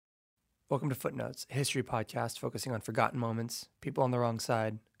Welcome to Footnotes, a history podcast focusing on forgotten moments, people on the wrong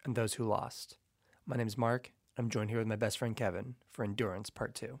side, and those who lost. My name is Mark, and I'm joined here with my best friend Kevin for Endurance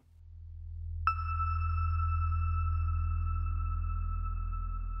Part 2.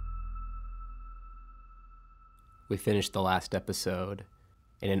 We finished the last episode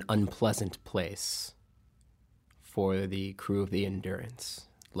in an unpleasant place for the crew of the Endurance,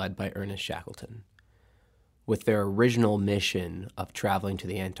 led by Ernest Shackleton, with their original mission of traveling to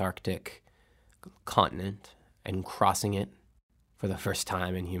the Antarctic continent and crossing it for the first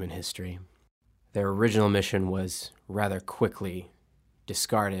time in human history. Their original mission was rather quickly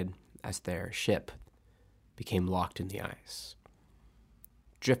discarded as their ship became locked in the ice.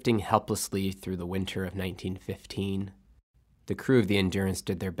 Drifting helplessly through the winter of 1915, the crew of the Endurance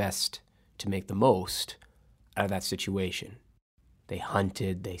did their best to make the most out of that situation. They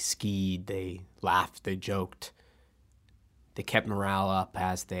hunted, they skied, they laughed, they joked. They kept morale up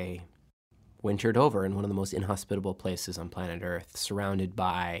as they wintered over in one of the most inhospitable places on planet Earth, surrounded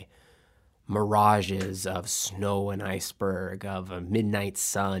by mirages of snow and iceberg, of a midnight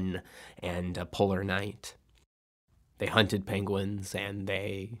sun and a polar night. They hunted penguins and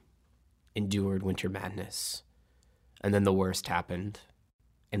they endured winter madness. And then the worst happened,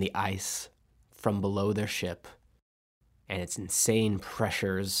 and the ice from below their ship and its insane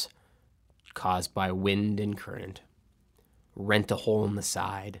pressures caused by wind and current rent a hole in the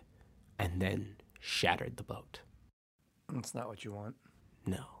side and then shattered the boat. That's not what you want.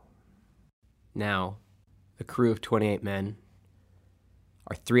 No. Now, the crew of 28 men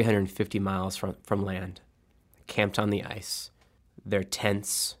are 350 miles from land, camped on the ice. Their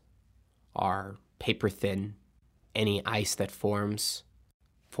tents are paper thin. Any ice that forms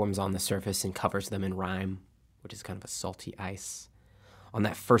on the surface and covers them in rime, which is kind of a salty ice. On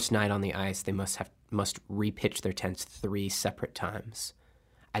that first night on the ice, they must repitch their tents 3 separate times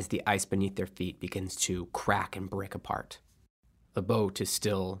as the ice beneath their feet begins to crack and break apart. The boat is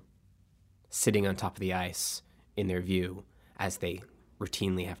still sitting on top of the ice in their view as they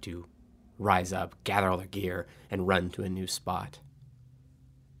routinely have to rise up, gather all their gear, and run to a new spot.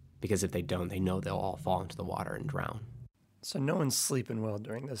 Because if they don't, they know they'll all fall into the water and drown. So no one's sleeping well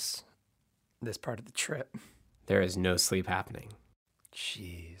during this part of the trip. There is no sleep happening.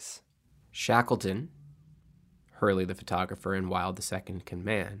 Jeez. Shackleton, Hurley the photographer, and Wild the second in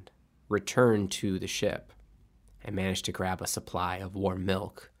command returned to the ship and managed to grab a supply of warm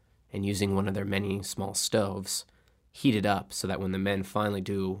milk, and using one of their many small stoves, heat it up so that when the men finally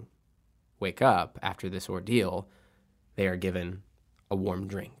do wake up after this ordeal, they are given a warm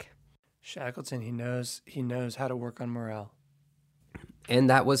drink. Shackleton, he knows how to work on morale. And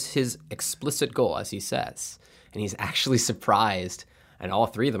that was his explicit goal, as he says. And he's actually surprised, and all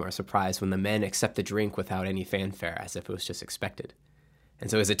 3 of them are surprised when the men accept the drink without any fanfare, as if it was just expected.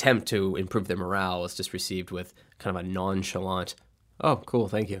 And so his attempt to improve their morale was just received with kind of a nonchalant, "Oh, cool,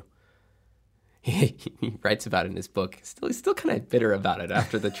 thank you." He writes about it in his book. He's still kind of bitter about it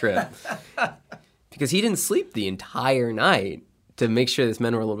after the trip. Because he didn't sleep the entire night to make sure his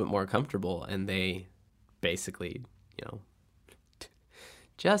men were a little bit more comfortable, and they basically,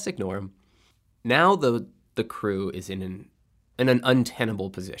 just ignore him. Now the crew is in an untenable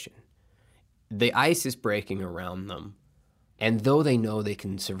position. The ice is breaking around them, and though they know they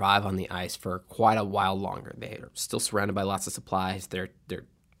can survive on the ice for quite a while longer, they are still surrounded by lots of supplies. Their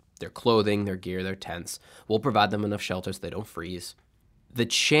clothing, their gear, their tents will provide them enough shelter so they don't freeze. The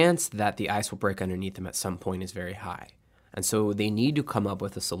chance that the ice will break underneath them at some point is very high, and so they need to come up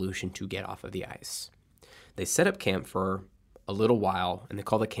with a solution to get off of the ice. They set up camp for a little while, and they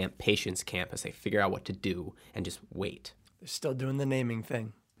call the camp Patience Camp as they figure out what to do and just wait. They're still doing the naming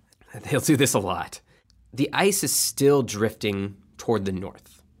thing. They'll do this a lot. The ice is still drifting toward the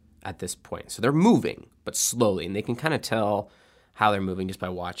north at this point, so they're moving, but slowly, and they can kind of tell how they're moving just by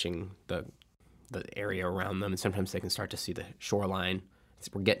watching the area around them, and sometimes they can start to see the shoreline.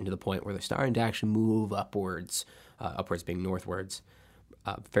 We're getting to the point where they're starting to actually move upwards being northwards,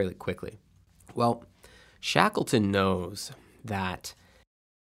 fairly quickly. Well, Shackleton knows that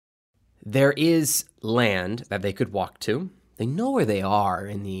there is land that they could walk to. They know where they are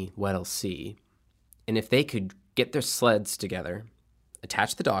in the Weddell Sea, and if they could get their sleds together,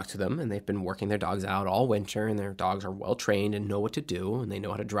 attach the dog to them, and they've been working their dogs out all winter, and their dogs are well trained and know what to do, and they know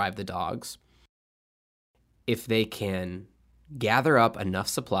how to drive the dogs. If they can gather up enough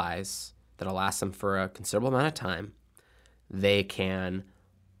supplies that'll last them for a considerable amount of time, they can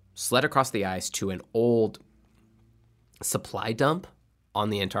sled across the ice to an old supply dump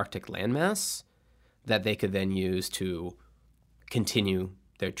on the Antarctic landmass that they could then use to continue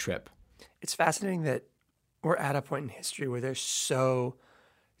their trip. It's fascinating that we're at a point in history where they're so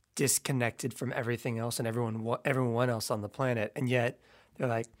disconnected from everything else and everyone else on the planet. And yet they're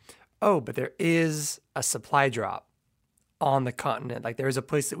like, oh, but there is a supply drop on the continent. Like there is a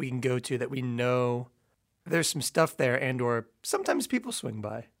place that we can go to that we know there's some stuff there, and or sometimes people swing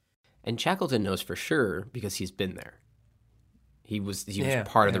by. And Shackleton knows for sure because he's been there. He was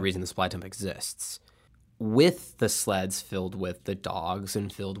part of the reason the supply dump exists. With the sleds filled with the dogs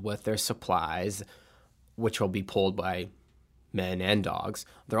and filled with their supplies, which will be pulled by men and dogs,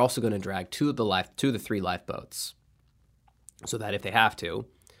 they're also going to drag two of the three lifeboats, so that if they have to,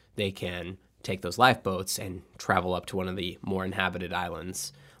 they can take those lifeboats and travel up to one of the more inhabited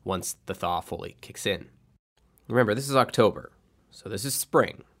islands once the thaw fully kicks in. Remember, this is October, so this is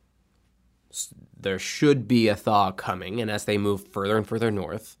spring. There should be a thaw coming, and as they move further and further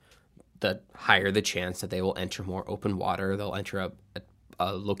north, the higher the chance that they will enter more open water. They'll enter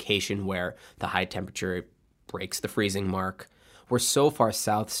a location where the high temperature breaks the freezing mark. We're so far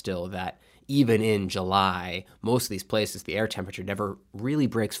south still that even in July, most of these places, the air temperature never really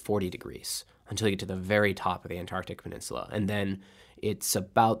breaks 40 degrees until you get to the very top of the Antarctic Peninsula. And then it's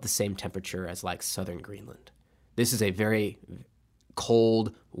about the same temperature as like southern Greenland. This is a very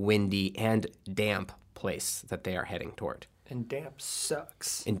cold, windy, and damp place that they are heading toward. And damp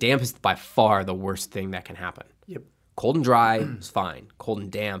sucks. And damp is by far the worst thing that can happen. Yep. Cold and dry is fine. Cold and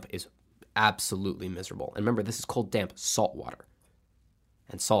damp is absolutely miserable. And remember, this is cold, damp, salt water.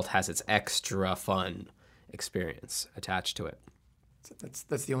 And salt has its extra fun experience attached to it.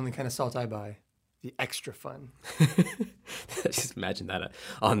 That's the only kind of salt I buy. The extra fun. Just imagine that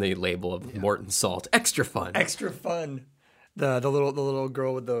on the label of Morton salt. Extra fun. Extra fun. The little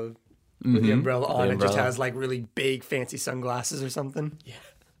girl with the umbrella on it just has like really big fancy sunglasses or something. Yeah.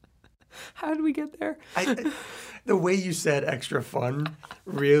 How did we get there? The way you said extra fun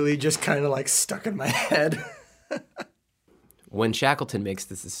really just kind of like stuck in my head. When Shackleton makes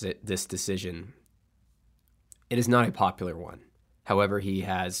this decision, it is not a popular one. However, he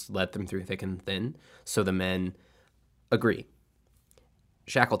has led them through thick and thin, so the men agree.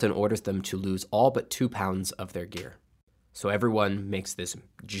 Shackleton orders them to lose all but 2 pounds of their gear. So everyone makes this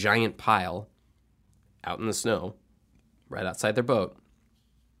giant pile out in the snow, right outside their boat,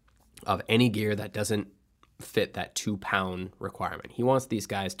 of any gear that doesn't fit that 2-pound requirement. He wants these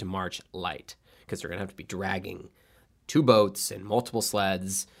guys to march light, because they're going to have to be dragging 2 boats and multiple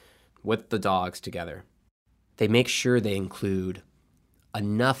sleds with the dogs together. They make sure they include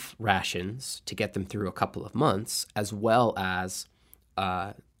enough rations to get them through a couple of months, as well as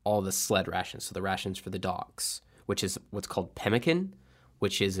all the sled rations, so the rations for the dogs, which is what's called pemmican,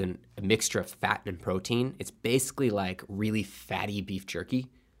 which is a mixture of fat and protein. It's basically like really fatty beef jerky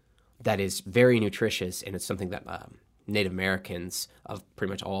that is very nutritious, and it's something that Native Americans of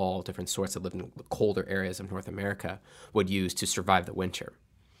pretty much all different sorts that live in the colder areas of North America would use to survive the winter.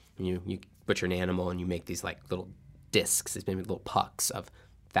 You butcher an animal and you make these like little discs, these maybe little pucks of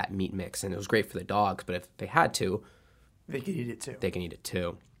fat meat mix, and it was great for the dogs, but if they had to, they could eat it too. They can eat it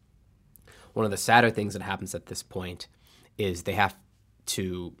too. One of the sadder things that happens at this point is they have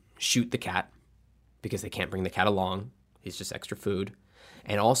to shoot the cat because they can't bring the cat along. He's just extra food.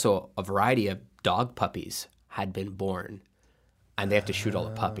 And also a variety of dog puppies had been born, and they have to shoot all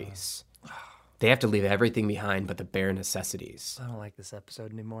the puppies. They have to leave everything behind but the bare necessities. I don't like this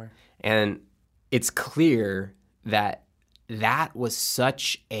episode anymore. And it's clear that was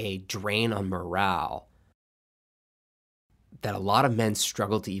such a drain on morale that a lot of men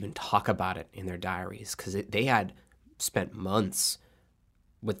struggled to even talk about it in their diaries, because they had spent months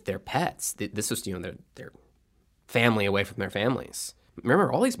with their pets. This was, their family away from their families.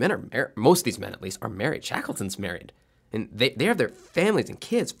 Remember, all these men are married. Most of these men, at least, are married. Shackleton's married. And they have their families and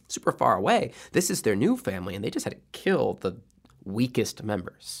kids super far away. This is their new family, and they just had to kill the weakest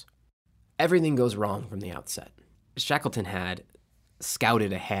members. Everything goes wrong from the outset. Shackleton had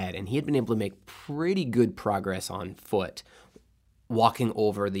scouted ahead, and he had been able to make pretty good progress on foot, walking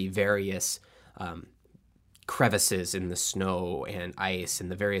over the various crevices in the snow and ice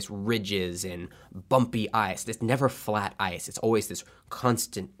and the various ridges and bumpy ice. It's never flat ice. It's always this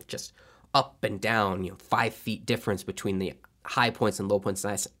constant just up and down, 5 feet difference between the high points and low points in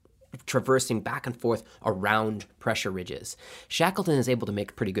ice, traversing back and forth around pressure ridges. Shackleton is able to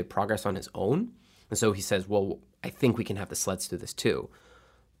make pretty good progress on his own, and so he says, well, I think we can have the sleds do this too.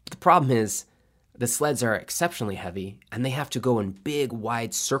 But the problem is the sleds are exceptionally heavy, and they have to go in big,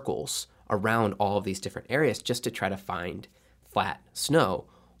 wide circles around all of these different areas just to try to find flat snow.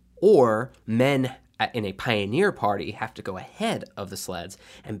 Or men in a pioneer party have to go ahead of the sleds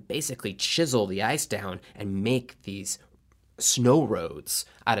and basically chisel the ice down and make these snow roads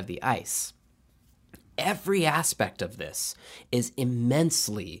out of the ice. Every aspect of this is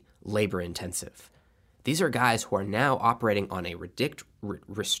immensely labor intensive. These are guys who are now operating on a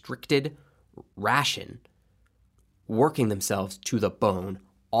restricted ration, working themselves to the bone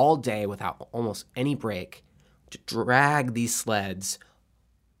all day without almost any break to drag these sleds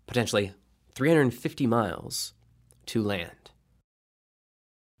potentially 350 miles to land.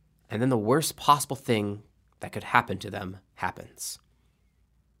 And then the worst possible thing that could happen to them happens.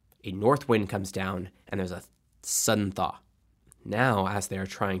 A north wind comes down and there's a sudden thaw. Now, as they are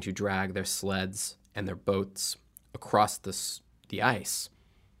trying to drag their sleds and their boats across the ice,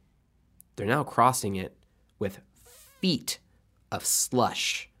 they're now crossing it with feet of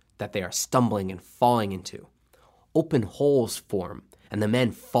slush that they are stumbling and falling into. Open holes form, and the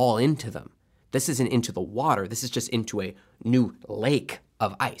men fall into them. This isn't into the water. This is just into a new lake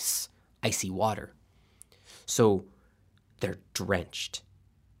of ice, icy water. So they're drenched.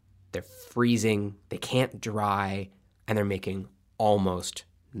 They're freezing. They can't dry, and they're making almost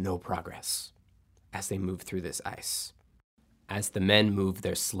no progress as they move through this ice. As the men move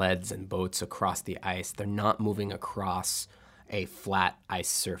their sleds and boats across the ice, they're not moving across a flat ice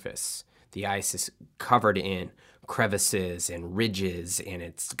surface. The ice is covered in crevices and ridges, and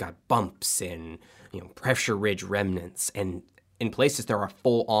it's got bumps and pressure ridge remnants, and in places there are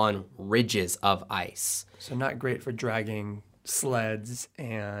full-on ridges of ice. So not great for dragging sleds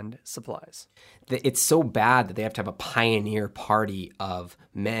and supplies. It's so bad that they have to have a pioneer party of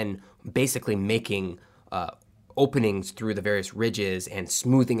men basically making openings through the various ridges and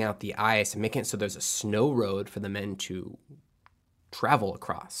smoothing out the ice and making it so there's a snow road for the men to travel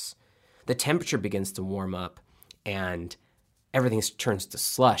across. The temperature begins to warm up and everything turns to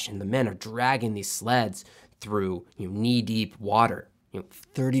slush, and the men are dragging these sleds through knee-deep water,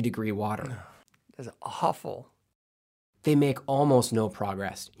 30-degree water. That's awful. They make almost no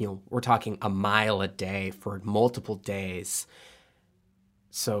progress. We're talking a mile a day for multiple days.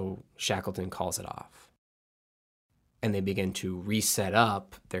 So Shackleton calls it off. And they begin to reset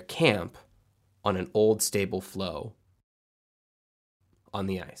up their camp on an old stable floe on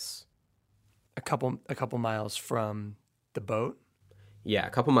the ice. A couple miles from the boat? Yeah, a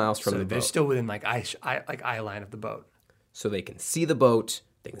couple miles from the boat. So they're still within eye line of the boat. So they can see the boat,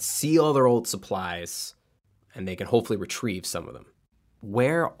 they can see all their old supplies, and they can hopefully retrieve some of them.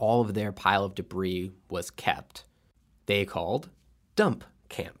 Where all of their pile of debris was kept, they called dump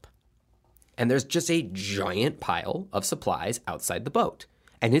camp. And there's just a giant pile of supplies outside the boat.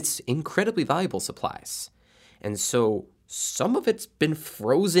 And it's incredibly valuable supplies. And so some of it's been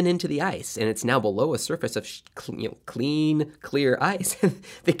frozen into the ice, and it's now below a surface of clean, clear ice.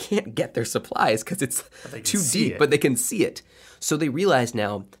 They can't get their supplies because it's too deep, but they can see it. So they realize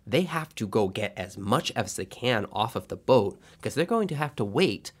now they have to go get as much as they can off of the boat because they're going to have to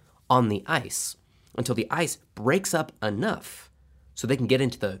wait on the ice until the ice breaks up enough so they can get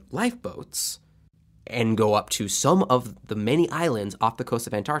into the lifeboats and go up to some of the many islands off the coast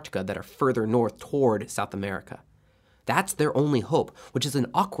of Antarctica that are further north toward South America. That's their only hope, which is an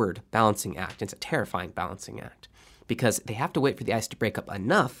awkward balancing act. It's a terrifying balancing act because they have to wait for the ice to break up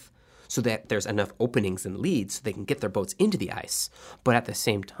enough so that there's enough openings and leads so they can get their boats into the ice. But at the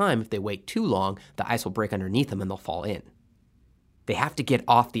same time, if they wait too long, the ice will break underneath them and they'll fall in. They have to get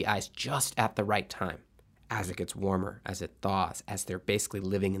off the ice just at the right time, as it gets warmer, as it thaws, as they're basically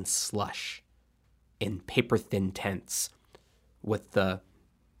living in slush, in paper-thin tents, with the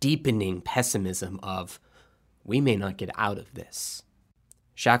deepening pessimism of, we may not get out of this.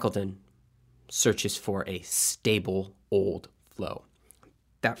 Shackleton searches for a stable old floe.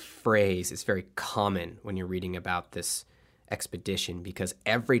 That phrase is very common when you're reading about this expedition because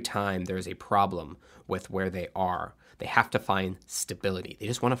every time there's a problem with where they are, they have to find stability. They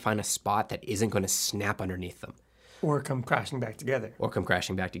just want to find a spot that isn't going to snap underneath them. Or come crashing back together.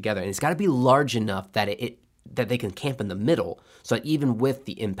 And it's got to be large enough that that they can camp in the middle, so that even with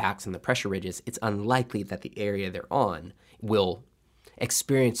the impacts and the pressure ridges, it's unlikely that the area they're on will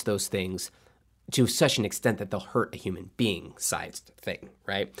experience those things to such an extent that they'll hurt a human being-sized thing,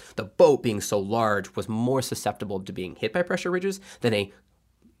 right? The boat being so large was more susceptible to being hit by pressure ridges than a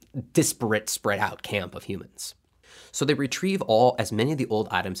disparate, spread-out camp of humans. So they retrieve as many of the old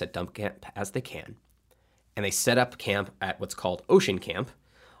items at dump camp as they can, and they set up camp at what's called Ocean Camp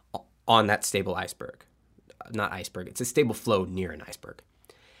on that stable iceberg. Not iceberg, it's a stable floe near an iceberg.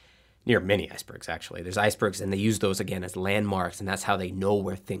 Near many icebergs, actually. There's icebergs, and they use those, again, as landmarks, and that's how they know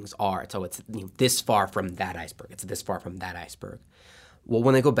where things are. So it's this far from that iceberg. It's this far from that iceberg. Well,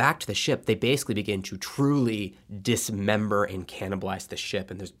 when they go back to the ship, they basically begin to truly dismember and cannibalize the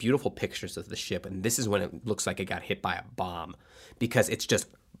ship, and there's beautiful pictures of the ship, and this is when it looks like it got hit by a bomb, because it's just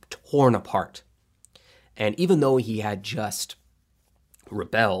torn apart. And even though he had just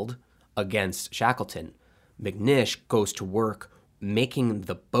rebelled against Shackleton, McNish goes to work making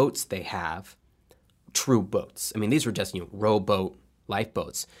the boats they have true boats. I mean, these were just, rowboat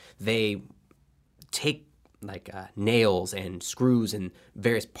lifeboats. They take nails and screws and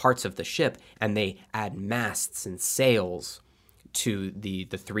various parts of the ship, and they add masts and sails to the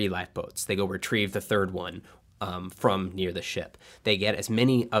three lifeboats. They go retrieve the third one from near the ship. They get as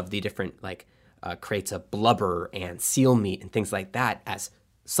many of the different crates of blubber and seal meat and things like that as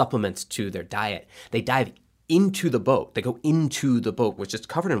supplements to their diet. They dive into the boat. They go into the boat, which is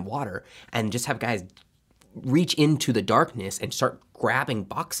covered in water, and just have guys reach into the darkness and start grabbing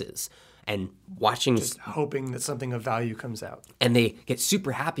boxes and watching. Just hoping that something of value comes out. And they get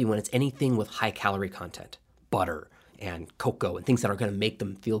super happy when it's anything with high calorie content, butter and cocoa and things that are going to make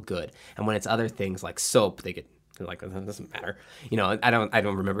them feel good. And when it's other things like soap, they're like, it doesn't matter. I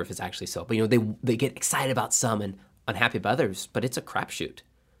don't remember if it's actually soap, but they get excited about some and unhappy about others, but it's a crapshoot.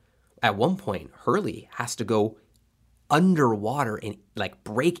 At one point, Hurley has to go underwater and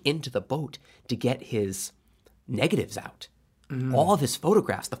break into the boat to get his negatives out. All of his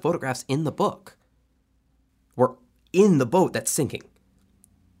photographs, the photographs in the book, were in the boat that's sinking.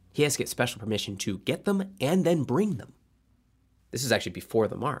 He has to get special permission to get them and then bring them. This is actually before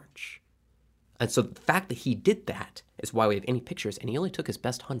the march. And so the fact that he did that is why we have any pictures, and he only took his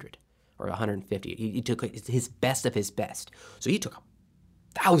best 100 or 150. He took his best of his best. So he took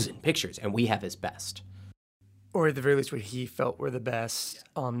 1,000 pictures, and we have his best. Or at the very least what he felt were the best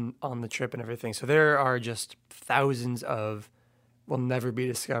on the trip and everything. So there are just thousands of will never be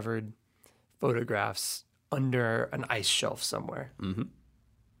discovered photographs under an ice shelf somewhere. Mm-hmm.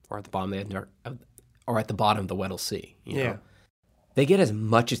 Or at the bottom of the Weddell Sea. You know? They get as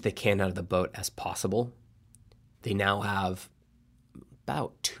much as they can out of the boat as possible. They now have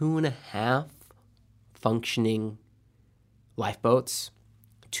about 2.5 functioning lifeboats.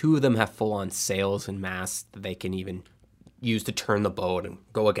 2 of them have full-on sails and masts that they can even use to turn the boat and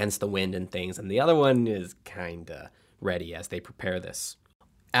go against the wind and things. And the other one is kind of ready as they prepare this.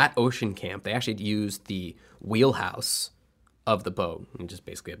 At Ocean Camp, they actually used the wheelhouse of the boat, which is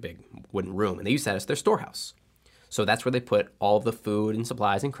basically a big wooden room, and they use that as their storehouse. So that's where they put all of the food and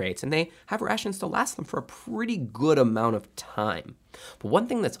supplies in crates, and they have rations to last them for a pretty good amount of time. But one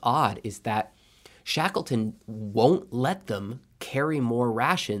thing that's odd is that Shackleton won't let them carry more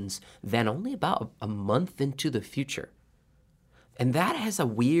rations than only about a month into the future. And that has a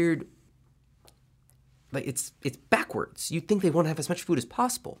weird, it's backwards. You'd think they want to have as much food as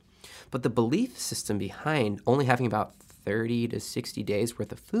possible. But the belief system behind only having about 30 to 60 days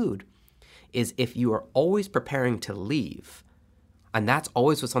worth of food is if you are always preparing to leave, and that's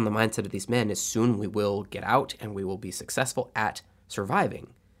always what's on the mindset of these men, is soon we will get out and we will be successful at surviving.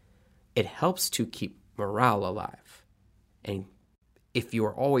 It helps to keep morale alive. And if you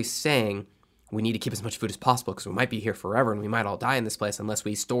are always saying, we need to keep as much food as possible because we might be here forever and we might all die in this place unless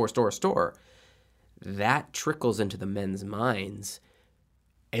we store, that trickles into the men's minds,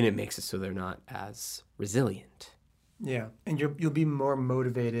 and it makes it so they're not as resilient. Yeah, and you'll be more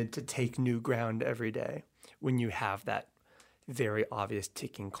motivated to take new ground every day when you have that very obvious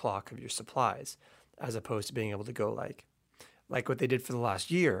ticking clock of your supplies, as opposed to being able to go like what they did for the last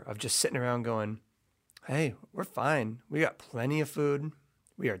year of just sitting around going, hey, we're fine. We got plenty of food.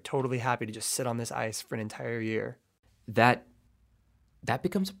 We are totally happy to just sit on this ice for an entire year. That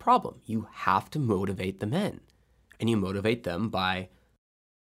becomes a problem. You have to motivate the men, and you motivate them by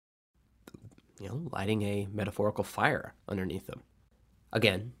lighting a metaphorical fire underneath them.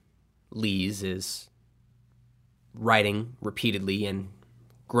 Again, Lees is writing repeatedly and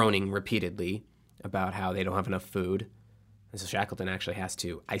groaning repeatedly about how they don't have enough food. And so Shackleton actually has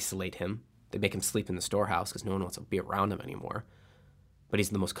to isolate him. They make him sleep in the storehouse because no one wants to be around him anymore. But he's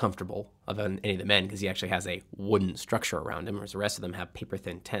the most comfortable of any of the men because he actually has a wooden structure around him, whereas the rest of them have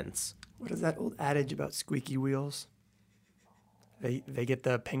paper-thin tents. What is that old adage about squeaky wheels? They get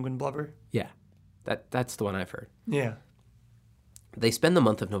the penguin blubber? Yeah. That's the one I've heard. Yeah. They spend the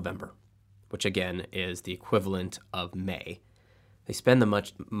month of November, which again is the equivalent of May. They spend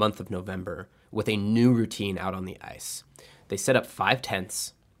the month of November with a new routine out on the ice. They set up 5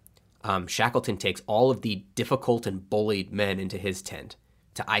 tents. Shackleton takes all of the difficult and bullied men into his tent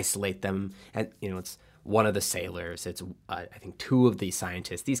to isolate them. And, it's one of the sailors. It's, I think, 2 of the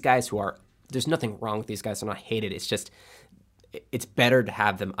scientists. These guys there's nothing wrong with these guys. They're not hated. It's just, it's better to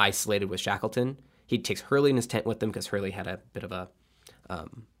have them isolated with Shackleton. He takes Hurley in his tent with him because Hurley had a bit of a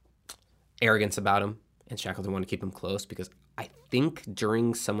arrogance about him, and Shackleton wanted to keep him close because I think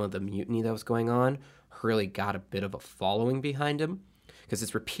during some of the mutiny that was going on, Hurley got a bit of a following behind him because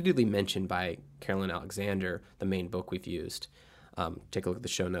it's repeatedly mentioned by Carolyn Alexander, the main book we've used. Take a look at the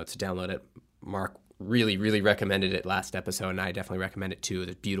show notes, download it. Mark really, really recommended it last episode, and I definitely recommend it too.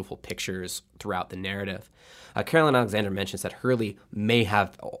 There's beautiful pictures throughout the narrative. Carolyn Alexander mentions that Hurley may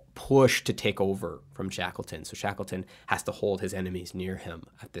have pushed to take over from Shackleton, so Shackleton has to hold his enemies near him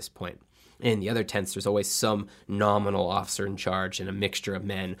at this point. In the other tents, there's always some nominal officer in charge and a mixture of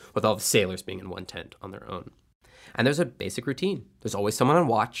men, with all the sailors being in one tent on their own. And there's a basic routine. There's always someone on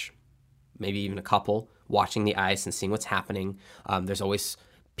watch, maybe even a couple, watching the ice and seeing what's happening. There's always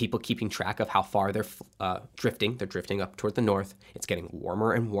people keeping track of how far they're drifting. They're drifting up toward the north. It's getting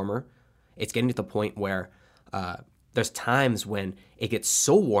warmer and warmer. It's getting to the point where there's times when it gets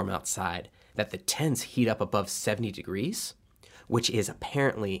so warm outside that the tents heat up above 70 degrees, which is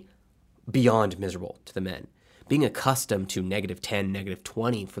apparently beyond miserable to the men. Being accustomed to -10,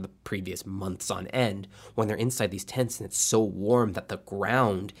 -20 for the previous months on end, when they're inside these tents and it's so warm that the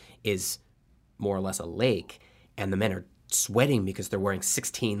ground is more or less a lake and the men are sweating because they're wearing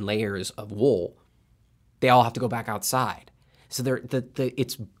 16 layers of wool, they all have to go back outside. So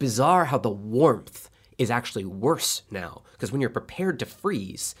it's bizarre how the warmth is actually worse now, because when you're prepared to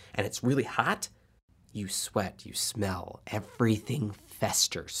freeze and it's really hot, you sweat, you smell, everything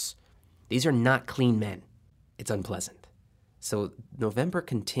festers. These are not clean men. It's unpleasant. So November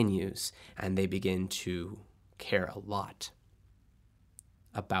continues, and they begin to care a lot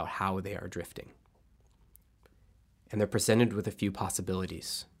about how they are drifting. And they're presented with a few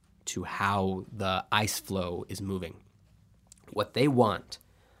possibilities to how the ice flow is moving. What they want,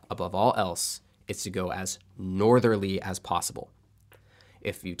 above all else, is to go as northerly as possible.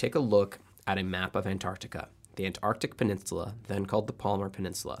 If you take a look at a map of Antarctica, the Antarctic Peninsula, then called the Palmer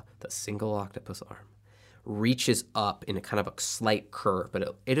Peninsula, the single octopus arm, reaches up in a kind of a slight curve,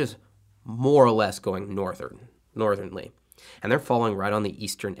 but it is more or less going northernly. And they're following right on the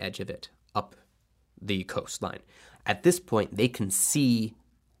eastern edge of it, up the coastline. At this point, they can see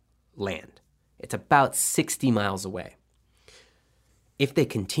land. It's about 60 miles away. If they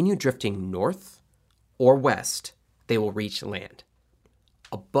continue drifting north or west, they will reach land.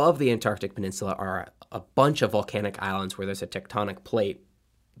 Above the Antarctic Peninsula are a bunch of volcanic islands where there's a tectonic plate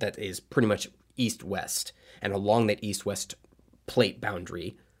that is pretty much east-west. And along that east-west plate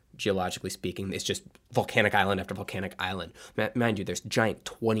boundary, geologically speaking, it's just volcanic island after volcanic island. Mind you, there's giant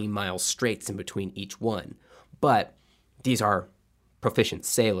 20-mile straits in between each one. But these are proficient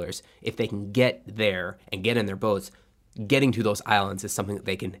sailors. If they can get there and get in their boats, getting to those islands is something that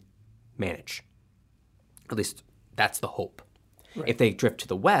they can manage. At least that's the hope. Right. If they drift to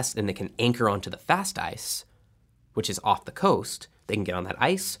the west, then they can anchor onto the fast ice, which is off the coast. They can get on that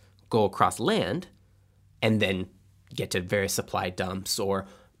ice, go across land, and then get to various supply dumps or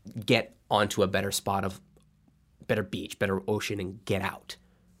get onto a better spot of better beach, better ocean, and get out.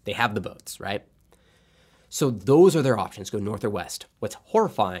 They have the boats, right? So those are their options, go north or west. What's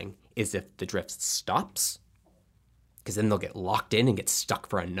horrifying is if the drift stops, because then they'll get locked in and get stuck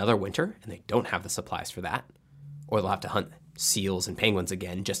for another winter, and they don't have the supplies for that. Or they'll have to hunt seals and penguins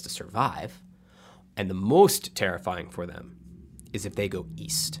again just to survive. And the most terrifying for them is if they go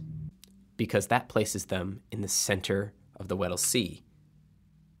east, because that places them in the center of the Weddell Sea,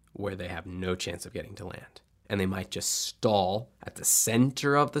 where they have no chance of getting to land. And they might just stall at the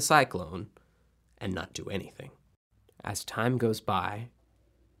center of the cyclone and not do anything. As time goes by,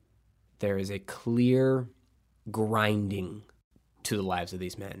 there is a clear grinding to the lives of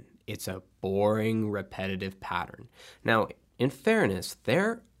these men. It's a boring, repetitive pattern. Now, in fairness,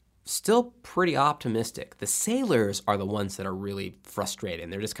 they're still pretty optimistic. The sailors are the ones that are really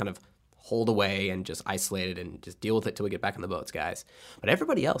frustrated. They're just kind of holed away and just isolated and just deal with it till we get back on the boats, guys. But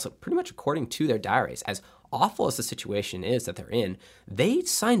everybody else, pretty much according to their diaries, as awful as the situation is that they're in, they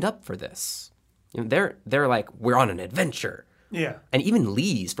signed up for this. You know, they're like, we're on an adventure. Yeah. And even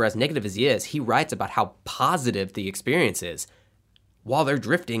Lees, for as negative as he is, he writes about how positive the experience is while they're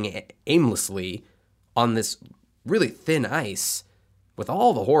drifting aimlessly on this really thin ice with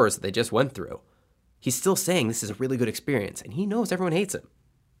all the horrors that they just went through. He's still saying this is a really good experience, and he knows everyone hates him.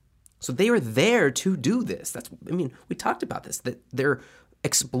 So they are there to do this. We talked about this, that they're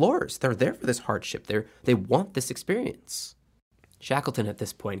explorers. They're there for this hardship. They want this experience. Shackleton at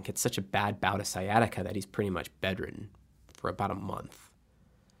this point gets such a bad bout of sciatica that he's pretty much bedridden for about a month,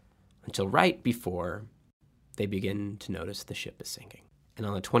 until right before they begin to notice the ship is sinking. And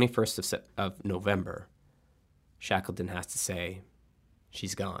on the 21st of November, Shackleton has to say,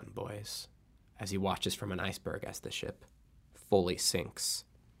 "She's gone, boys," as he watches from an iceberg as the ship fully sinks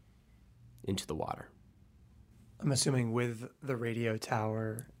into the water. I'm assuming with the radio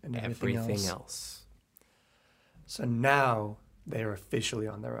tower and everything else. else. So now They are officially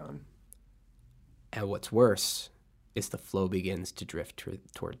on their own. And what's worse is the floe begins to drift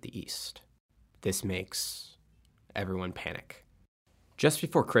toward the east. This makes everyone panic. Just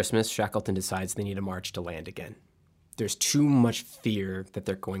before Christmas, Shackleton decides they need to march to land again. There's too much fear that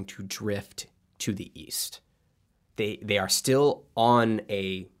they're going to drift to the east. They are still on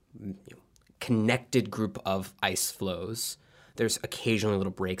a connected group of ice floes. There's occasionally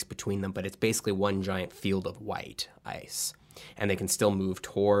little breaks between them, but it's basically one giant field of white ice. And they can still move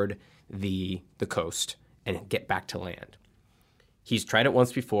toward the coast and get back to land. He's tried it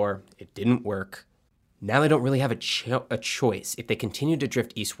once before. It didn't work. Now they don't really have a choice. If they continue to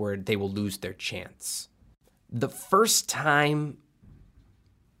drift eastward, they will lose their chance. The first time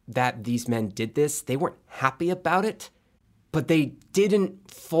that these men did this, they weren't happy about it, but they didn't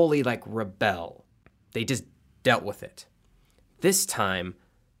fully rebel. They just dealt with it. This time,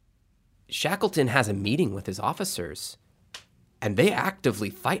 Shackleton has a meeting with his officers, and they actively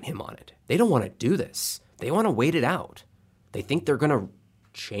fight him on it. They don't want to do this. They want to wait it out. They think they're going to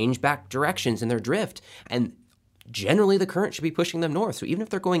change back directions in their drift, and generally the current should be pushing them north. So even if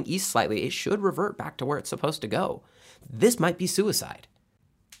they're going east slightly, it should revert back to where it's supposed to go. This might be suicide.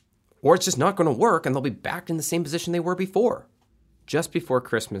 Or it's just not going to work, and they'll be back in the same position they were before. Just before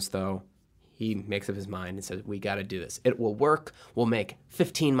Christmas, though, he makes up his mind and says, we got to do this. It will work. We'll make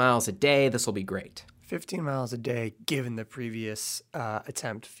 15 miles a day. This will be great. 15 miles a day, given the previous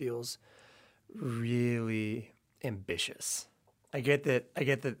attempt, feels really ambitious. I get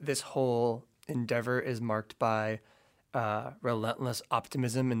that this whole endeavor is marked by relentless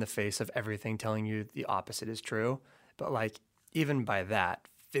optimism in the face of everything telling you the opposite is true. But even by that,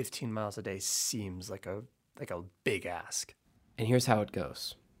 15 miles a day seems like a big ask. And here's how it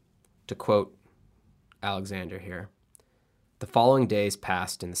goes. To quote Alexander here, the following days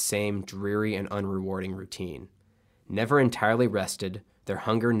passed in the same dreary and unrewarding routine. Never entirely rested, their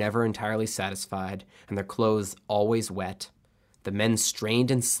hunger never entirely satisfied, and their clothes always wet, the men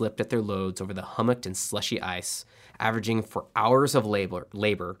strained and slipped at their loads over the hummocked and slushy ice, averaging for hours of labor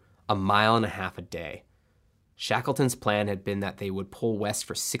 1.5 miles a day. Shackleton's plan had been that they would pull west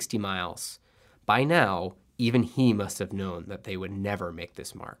for 60 miles. By now, even he must have known that they would never make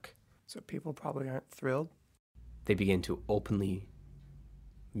this mark. So people probably aren't thrilled. They begin to openly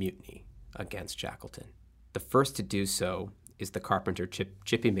mutiny against Shackleton. The first to do so is the carpenter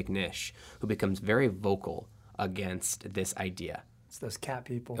Chippy McNish, who becomes very vocal against this idea. It's those cat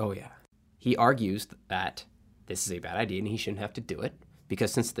people. Oh, yeah. He argues that this is a bad idea and he shouldn't have to do it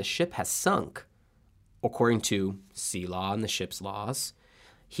because since the ship has sunk, according to sea law and the ship's laws,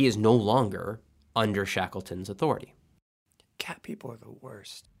 he is no longer under Shackleton's authority. Cat people are the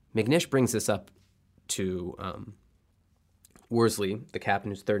worst. McNish brings this up to Worsley, the captain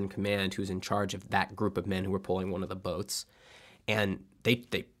who's third in command, who's in charge of that group of men who were pulling one of the boats. And they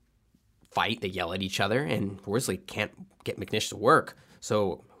fight, they yell at each other, and Worsley can't get McNish to work.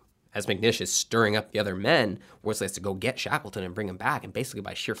 So as McNish is stirring up the other men, Worsley has to go get Shackleton and bring him back, and basically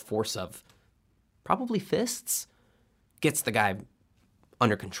by sheer force of probably fists, gets the guy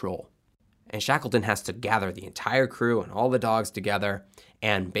under control. And Shackleton has to gather the entire crew and all the dogs together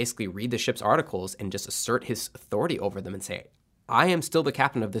and basically read the ship's articles and just assert his authority over them and say, I am still the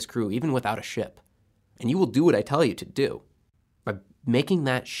captain of this crew, even without a ship. And you will do what I tell you to do. By making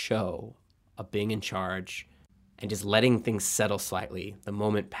that show of being in charge and just letting things settle slightly, the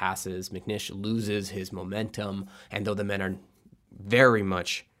moment passes, McNish loses his momentum, and though the men are very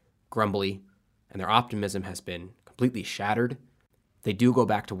much grumbly and their optimism has been completely shattered, they do go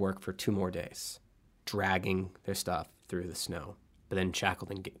back to work for 2 more days, dragging their stuff through the snow. But then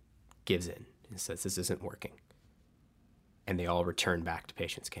Shackleton gives in and says, this isn't working. And they all return back to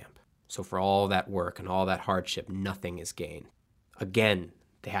Patience Camp. So for all that work and all that hardship, nothing is gained. Again,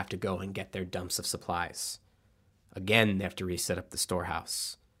 they have to go and get their dumps of supplies. Again, they have to reset up the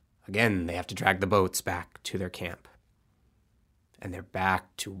storehouse. Again, they have to drag the boats back to their camp. And they're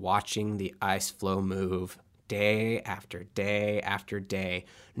back to watching the ice floe move day after day after day,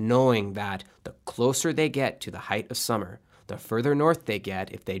 knowing that the closer they get to the height of summer, the further north they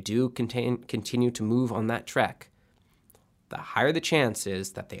get, if they do continue to move on that trek, the higher the chance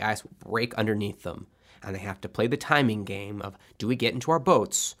is that the ice will break underneath them, and they have to play the timing game of, do we get into our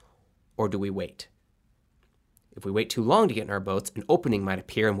boats, or do we wait? If we wait too long to get in our boats, an opening might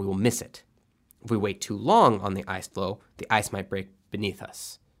appear and we will miss it. If we wait too long on the ice floe, the ice might break beneath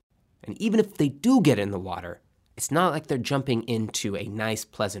us. And even if they do get in the water, it's not like they're jumping into a nice,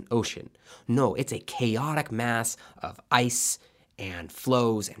 pleasant ocean. No, it's a chaotic mass of ice and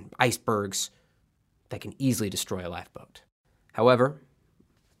floes and icebergs that can easily destroy a lifeboat. However,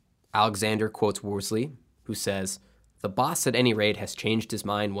 Alexander quotes Worsley, who says, The boss, at any rate, has changed his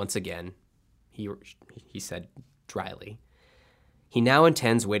mind once again, he said dryly. He now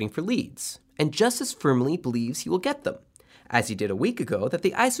intends waiting for leads, and just as firmly believes he will get them, as he did a week ago that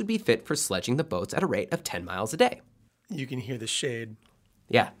the ice would be fit for sledging the boats at a rate of 10 miles a day. You can hear the shade.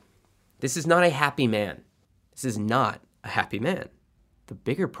 Yeah, this is not a happy man. This is not a happy man. The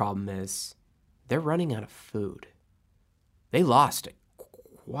bigger problem is they're running out of food. They lost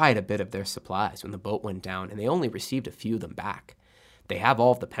quite a bit of their supplies when the boat went down, and they only received a few of them back. They have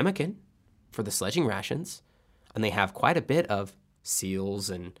all of the pemmican for the sledging rations, and they have quite a bit of seals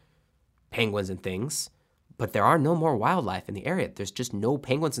and penguins and things, but there are no more wildlife in the area. There's just no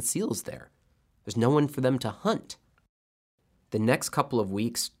penguins and seals there. There's no one for them to hunt. The next couple of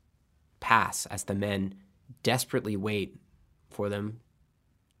weeks pass as the men desperately wait for them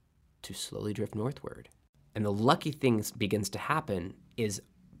to slowly drift northward. And the lucky thing begins to happen is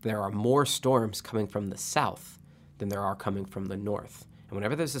there are more storms coming from the south than there are coming from the north. And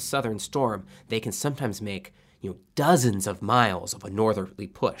whenever there's a southern storm, they can sometimes make dozens of miles of a northerly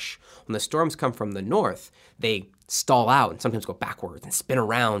push. When the storms come from the north, they stall out and sometimes go backwards and spin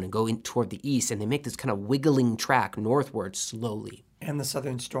around and go in toward the east, and they make this kind of wiggling track northward slowly. And the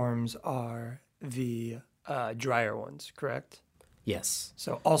southern storms are the drier ones, correct? Yes.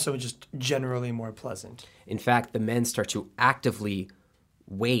 So also just generally more pleasant. In fact, the men start to actively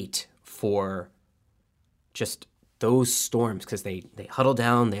wait for just those storms because they huddle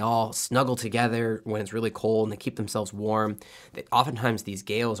down, they all snuggle together when it's really cold, and they keep themselves warm. Oftentimes these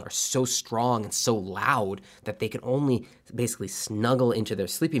gales are so strong and so loud that they can only basically snuggle into their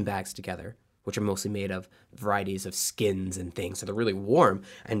sleeping bags together, which are mostly made of varieties of skins and things. So they're really warm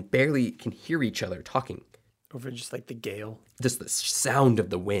and barely can hear each other talking. Over just like the gale. Just the sound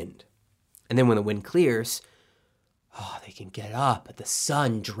of the wind. And then when the wind clears, they can get up, but the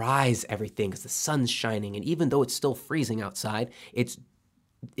sun dries everything because the sun's shining. And even though it's still freezing outside,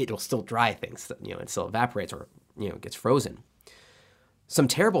 it'll still dry things. It still evaporates or, gets frozen. Some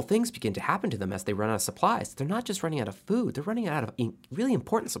terrible things begin to happen to them as they run out of supplies. They're not just running out of food. They're running out of really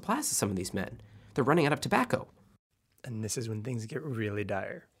important supplies to some of these men. They're running out of tobacco. And this is when things get really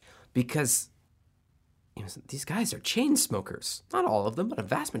dire. Because these guys are chain smokers. Not all of them, but a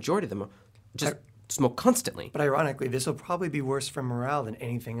vast majority of them just smoke constantly. But ironically, this will probably be worse for morale than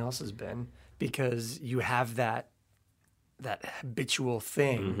anything else has been because you have that habitual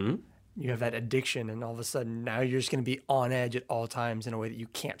thing. Mm-hmm. You have that addiction, and all of a sudden now you're just going to be on edge at all times in a way that you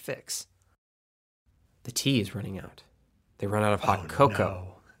can't fix. The tea is running out. They run out of hot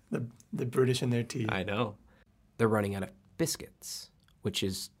cocoa. No. The British and their tea. I know. They're running out of biscuits, which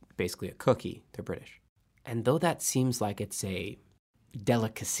is basically a cookie. They're British. And though that seems like it's a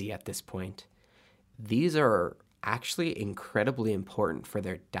delicacy at this point, these are actually incredibly important for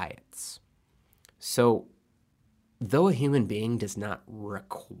their diets. So, though a human being does not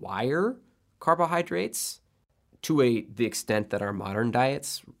require carbohydrates to the extent that our modern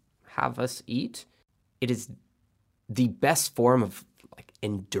diets have us eat, it is the best form of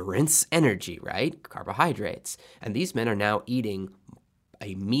endurance energy, right? Carbohydrates. And these men are now eating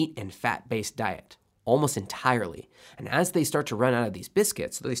a meat and fat-based diet almost entirely. And as they start to run out of these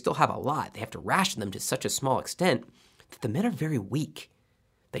biscuits, though they still have a lot, they have to ration them to such a small extent that the men are very weak.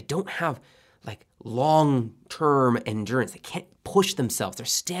 They don't have long-term endurance. They can't push themselves. Their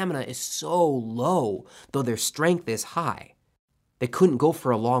stamina is so low, though their strength is high. They couldn't go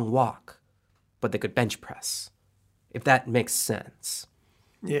for a long walk, but they could bench press, if that makes sense.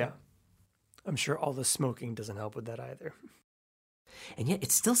 Yeah. I'm sure all the smoking doesn't help with that either. And yet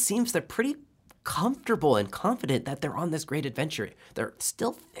it still seems they're pretty comfortable and confident that they're on this great adventure. They're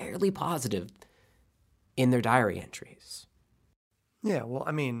still fairly positive in their diary entries. Yeah, well,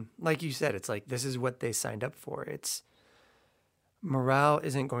 I mean, like you said, it's like this is what they signed up for. It's morale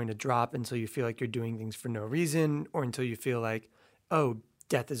isn't going to drop until you feel like you're doing things for no reason or until you feel like, oh,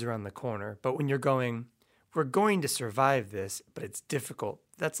 death is around the corner. But when you're going, we're going to survive this, but it's difficult.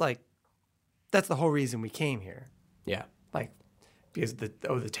 That's the whole reason we came here. Yeah. Because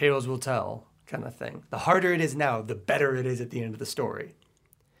the tales will tell kind of thing. The harder it is now, the better it is at the end of the story.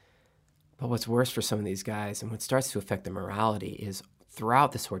 But what's worse for some of these guys and what starts to affect their morality is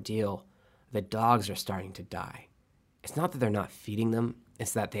throughout this ordeal, the dogs are starting to die. It's not that they're not feeding them.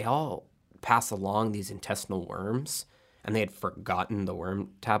 It's that they all pass along these intestinal worms and they had forgotten the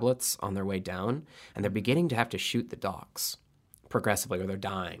worm tablets on their way down, and they're beginning to have to shoot the dogs progressively or they're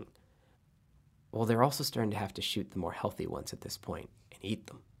dying. Well, they're also starting to have to shoot the more healthy ones at this point and eat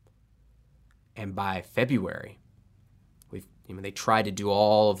them. And by February, They try to do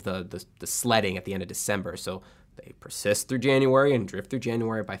all of the sledding at the end of December, so they persist through January and drift through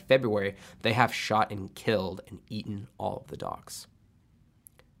January. By February, they have shot and killed and eaten all of the dogs.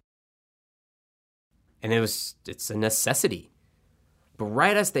 And it's a necessity. But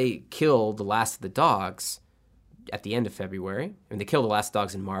right as they kill the last of the dogs at the end of February, and they kill the last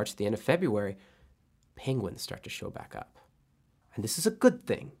dogs in March, at the end of February, penguins start to show back up. And this is a good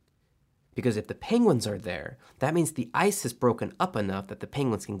thing, because if the penguins are there, that means the ice has broken up enough that the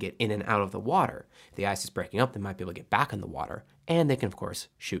penguins can get in and out of the water. If the ice is breaking up, they might be able to get back in the water, and they can, of course,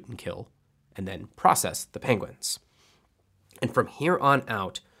 shoot and kill and then process the penguins. And from here on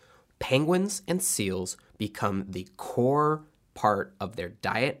out, penguins and seals become the core part of their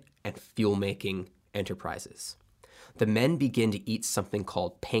diet and fuel-making enterprises. The men begin to eat something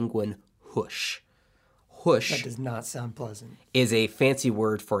called penguin hoosh. Hoosh That does not sound pleasant. is a fancy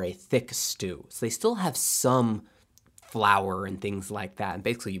word for a thick stew. So they still have some flour and things like that. And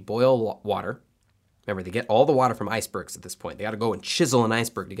basically you boil water. Remember, they get all the water from icebergs at this point. They got to go and chisel an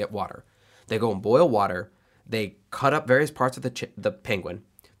iceberg to get water. They go and boil water. They cut up various parts of the penguin.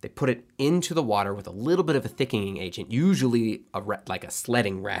 They put it into the water with a little bit of a thickening agent, usually like a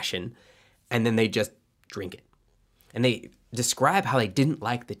sledding ration, and then they just drink it. And they describe how they didn't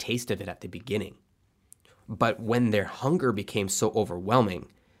like the taste of it at the beginning. But when their hunger became so overwhelming,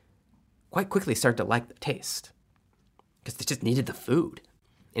 quite quickly started to like the taste because they just needed the food.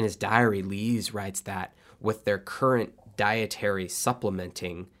 In his diary, Lees writes that with their current dietary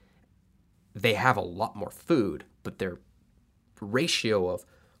supplementing, they have a lot more food, but their ratio of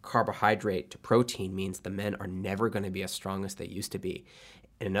carbohydrate to protein means the men are never going to be as strong as they used to be.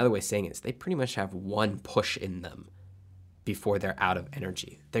 And another way of saying it is they pretty much have one push in them before they're out of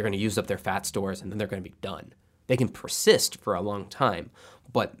energy. They're going to use up their fat stores and then they're going to be done. They can persist for a long time,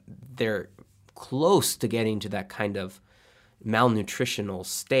 but they're close to getting to that kind of malnutritional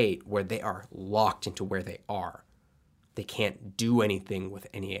state where they are locked into where they are. They can't do anything with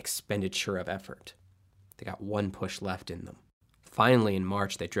any expenditure of effort. They got one push left in them. Finally, in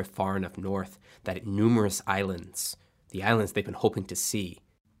March, they drift far enough north that numerous islands, the islands they've been hoping to see,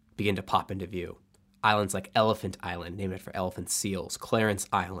 begin to pop into view. Islands like Elephant Island, named after elephant seals, Clarence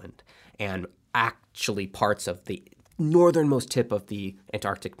Island, and actually parts of the northernmost tip of the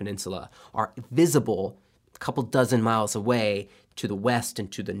Antarctic Peninsula are visible a couple dozen miles away to the west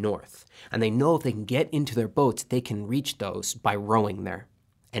and to the north. And they know if they can get into their boats, they can reach those by rowing there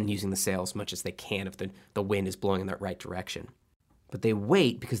and using the sail as much as they can if the wind is blowing in that right direction. But they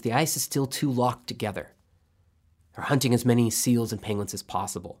wait because the ice is still too locked together. They're hunting as many seals and penguins as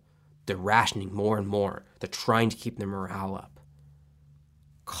possible. They're rationing more and more. They're trying to keep their morale up.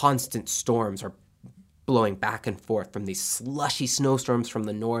 Constant storms are blowing back and forth from these slushy snowstorms from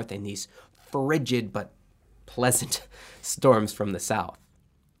the north and these frigid but pleasant storms from the south.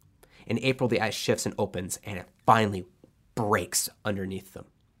 In April, the ice shifts and opens, and it finally breaks underneath them.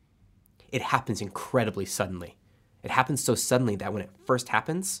 It happens incredibly suddenly. It happens so suddenly that when it first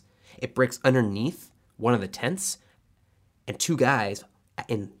happens, it breaks underneath one of the tents, and two guys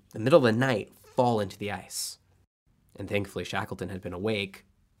in the middle of the night fall into the ice. And thankfully, Shackleton had been awake,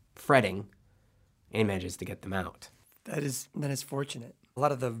 fretting, and he manages to get them out. That is fortunate. A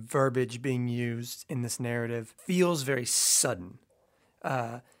lot of the verbiage being used in this narrative feels very sudden.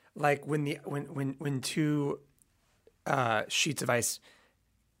 Like when two sheets of ice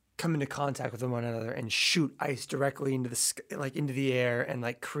come into contact with one another and shoot ice directly into into the air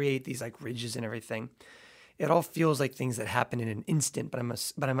and create these ridges and everything. It all feels like things that happen in an instant, but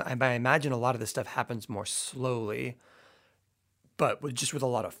I imagine a lot of this stuff happens more slowly, but with a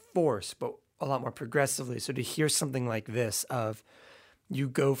lot of force, but a lot more progressively. So to hear something like this of you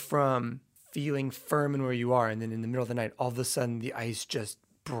go from feeling firm in where you are, and then in the middle of the night, all of a sudden the ice just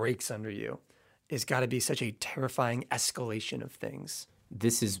breaks under you, it's got to be such a terrifying escalation of things.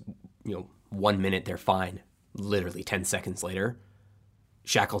 This is, 1 minute they're fine. Literally 10 seconds later,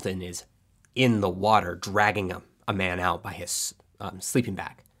 Shackleton is in the water dragging a man out by his sleeping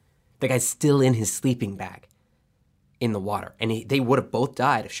bag. The guy's still in his sleeping bag in the water. And they would have both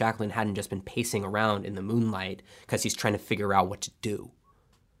died if Shackleton hadn't just been pacing around in the moonlight because he's trying to figure out what to do.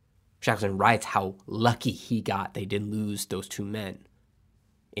 Shackleton writes how lucky he got they didn't lose those two men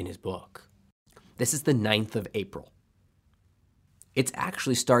in his book. This is the 9th of April. It's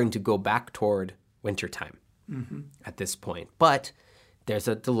actually starting to go back toward wintertime at this point. But there's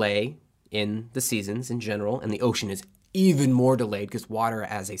a delay in the seasons in general, and the ocean is even more delayed because water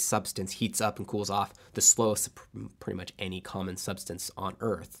as a substance heats up and cools off the slowest of pretty much any common substance on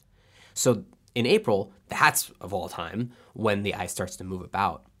Earth. So in April, that's of all time when the ice starts to move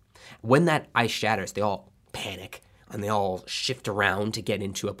about. When that ice shatters, they all panic. and they all shift around to get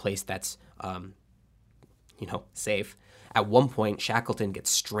into a place that's, safe. At one point, Shackleton gets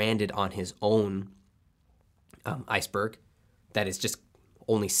stranded on his own iceberg that is just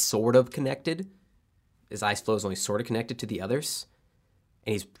only sort of connected. His ice flow is only sort of connected to the others,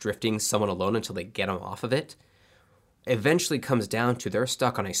 and he's drifting somewhat alone until they get him off of it. Eventually comes down to they're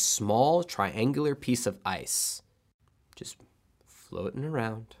stuck on a small triangular piece of ice, just floating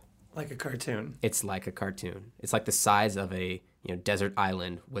around. Like a cartoon. It's like a cartoon. It's like the size of a desert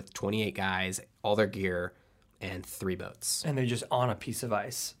island with 28 guys, all their gear, and 3 boats. And they're just on a piece of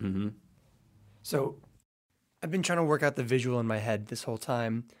ice. Mm-hmm. So I've been trying to work out the visual in my head this whole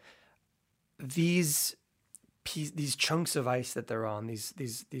time. These chunks of ice that they're on, these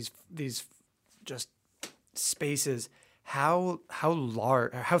just spaces, how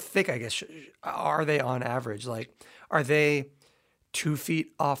large, how thick, I guess, are they on average? Like, are they 2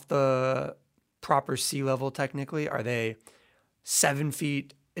 feet off the proper sea level technically? Are they 7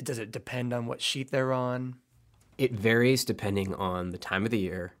 feet? Does it depend on what sheet they're on? It varies depending on the time of the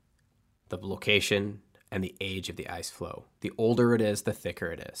year, the location, and the age of the ice flow. The older it is, the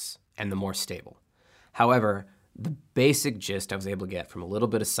thicker it is, and the more stable. However, the basic gist I was able to get from a little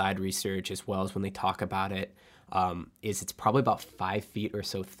bit of side research, as well as when they talk about it, is it's probably about 5 feet or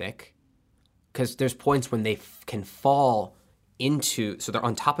so thick. Because there's points when they can fall into, so they're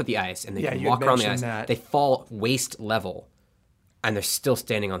on top of the ice, and they can walk around the ice. They fall waist level, and they're still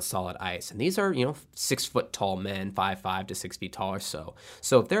standing on solid ice. And these are, 6 foot tall men, 5'5" to 6 feet tall or so.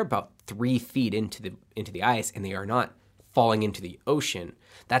 So if they're about 3 feet into the ice and they are not falling into the ocean,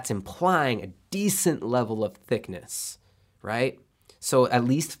 that's implying a decent level of thickness, right? So at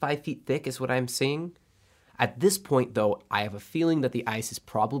least 5 feet thick is what I'm seeing. At this point, though, I have a feeling that the ice is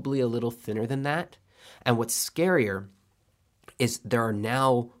probably a little thinner than that. And what's scarier is there are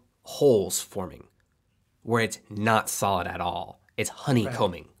now holes forming where it's not solid at all. It's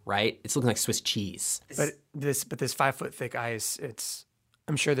honeycombing, right? It's looking like Swiss cheese. But this 5 foot thick ice,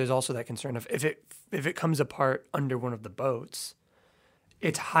 I'm sure there's also that concern of if it comes apart under one of the boats,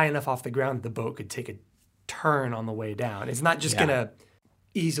 it's high enough off the ground that the boat could take a turn on the way down. It's not just gonna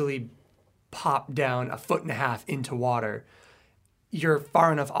easily pop down 1.5 feet into water. You're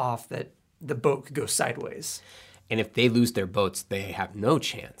far enough off that the boat could go sideways. And if they lose their boats, they have no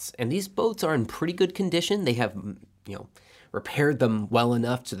chance. And these boats are in pretty good condition. They have, repaired them well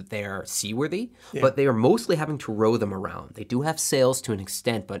enough so that they are seaworthy, but they are mostly having to row them around. They do have sails to an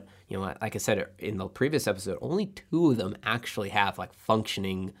extent, but like I said in the previous episode, only 2 of them actually have like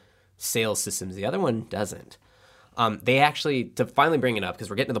functioning sail systems. The other one doesn't. They actually, to finally bring it up, because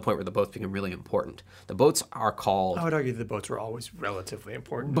we're getting to the point where the boats become really important. The boats are called... I would argue the boats were always relatively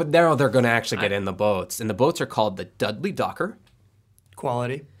important. But now they're going to actually get in the boats. And the boats are called the Dudley Docker.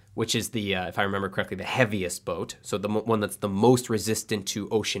 Quality. Which is the, if I remember correctly, the heaviest boat. So the one that's the most resistant to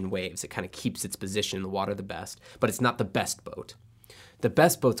ocean waves. It kind of keeps its position in the water the best. But it's not the best boat. The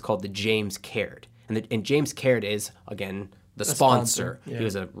best boat's called the James Caird. And James Caird is, again, the sponsor. Yeah. He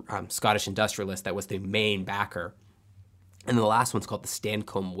was a Scottish industrialist that was the main backer. And the last one's called the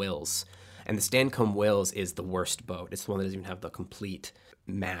Stancomb Wills. And the Stancomb Wills is the worst boat. It's the one that doesn't even have the complete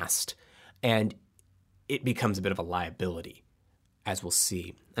mast. And it becomes a bit of a liability, as we'll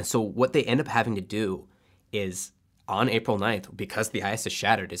see. And so what they end up having to do is, on April 9th, because the ice is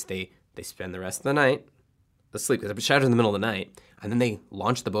shattered, is they spend the rest of the night asleep, because it's shattered in the middle of the night, and then they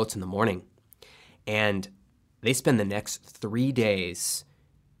launch the boats in the morning. And they spend the next 3 days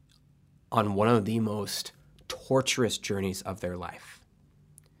on one of the most torturous journeys of their life.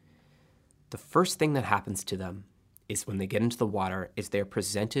 The first thing that happens to them is when they get into the water is they're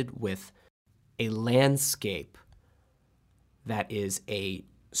presented with a landscape that is a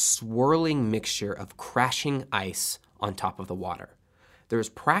swirling mixture of crashing ice on top of the water. There's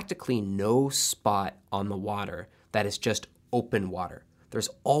practically no spot on the water that is just open water. There's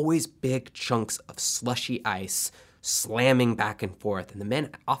always big chunks of slushy ice slamming back and forth, and the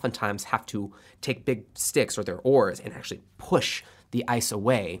men oftentimes have to take big sticks or their oars and actually push the ice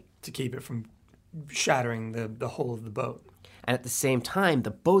away to keep it from shattering the hull of the boat. And at the same time,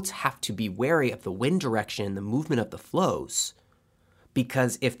 the boats have to be wary of the wind direction and the movement of the flows,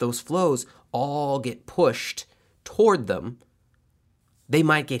 because if those flows all get pushed toward them, they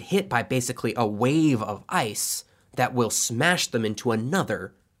might get hit by basically a wave of ice that will smash them into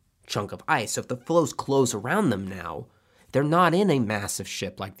another chunk of ice. So if the flows close around them now, they're not in a massive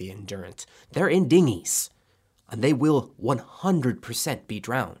ship like the Endurance. They're in dinghies, and they will 100% be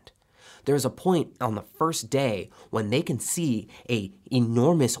drowned. There's a point on the first day when they can see an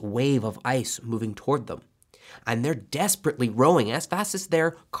enormous wave of ice moving toward them, and they're desperately rowing as fast as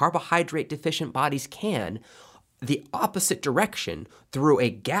their carbohydrate-deficient bodies can the opposite direction through a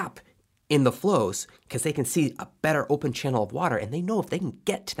gap in the floes because they can see a better open channel of water, and they know if they can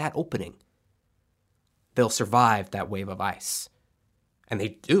get to that opening, they'll survive that wave of ice. And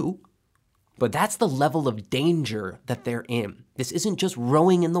they do. But that's the level of danger that they're in. This isn't just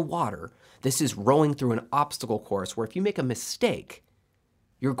rowing in the water. This is rowing through an obstacle course where if you make a mistake,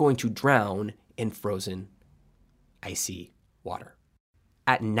 you're going to drown in frozen, icy water.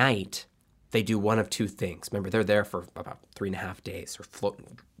 At night, they do one of two things. Remember, they're there for about 3.5 days or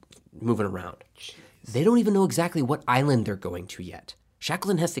floating, moving around. Jeez. They don't even know exactly what island they're going to yet.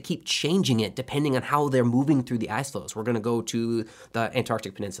 Shackleton has to keep changing it depending on how they're moving through the ice floes. We're going to go to the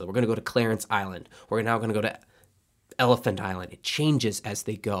Antarctic Peninsula. We're going to go to Clarence Island. We're now going to go to Elephant Island. It changes as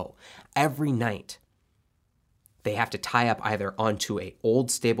they go. Every night, they have to tie up either onto an old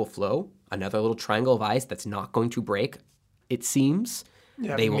stable floe, another little triangle of ice that's not going to break, it seems.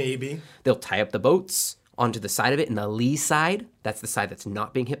 Yeah, maybe. They'll tie up the boats onto the side of it, in the lee side. That's the side that's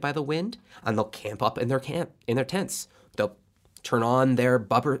not being hit by the wind. And they'll camp up in their tents. They'll turn on their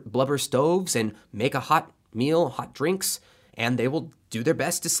blubber stoves and make a hot meal, hot drinks, and they will do their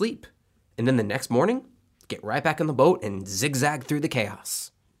best to sleep. And then the next morning, get right back in the boat and zigzag through the chaos.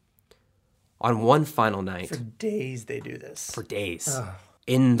 On one final night... For days they do this. For days. Ugh.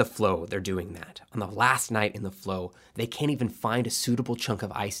 In the floe, they're doing that. On the last night in the floe, they can't even find a suitable chunk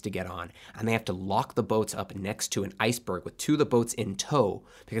of ice to get on, and they have to lock the boats up next to an iceberg with two of the boats in tow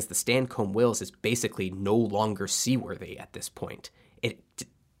because the Stancomb Wills is basically no longer seaworthy at this point. It's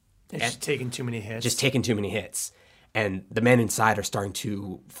just taking too many hits. Just taking too many hits. And the men inside are starting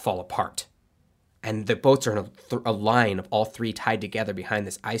to fall apart. And the boats are in a line of all three tied together behind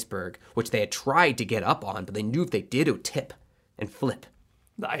this iceberg, which they had tried to get up on, but they knew if they did, it would tip and flip.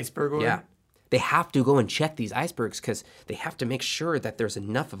 The iceberg would? Yeah. They have to go and check these icebergs because they have to make sure that there's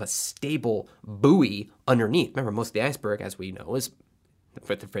enough of a stable buoy underneath. Remember, most of the iceberg, as we know, is,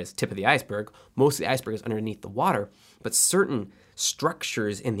 for the phrase tip of the iceberg, most of the iceberg is underneath the water, but certain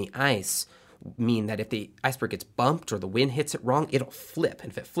structures in the ice mean that if the iceberg gets bumped or the wind hits it wrong, it'll flip.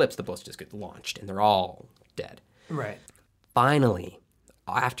 And if it flips, the boats just get launched and they're all dead. Right. Finally,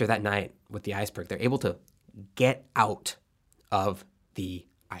 after that night with the iceberg, they're able to get out of the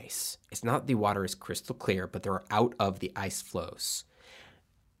ice. It's not the water is crystal clear, but they're out of the ice floes.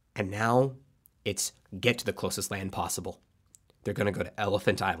 And now it's get to the closest land possible. They're going to go to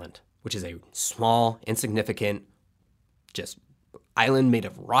Elephant Island, which is a small, insignificant, just island made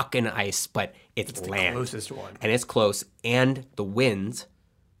of rock and ice, but it's land. The closest one. And it's close, and the wind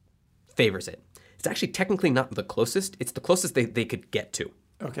favors it. It's actually technically not the closest. It's the closest they could get to.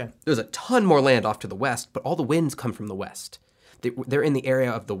 Okay. There's a ton more land off to the west, but all the winds come from the west. They're in the area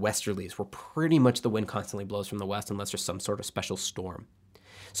of the westerlies, where pretty much the wind constantly blows from the west unless there's some sort of special storm.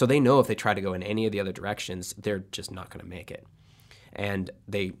 So they know if they try to go in any of the other directions, they're just not going to make it. And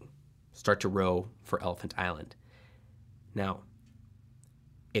they start to row for Elephant Island. Now,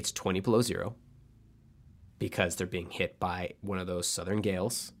 it's 20 below zero because they're being hit by one of those southern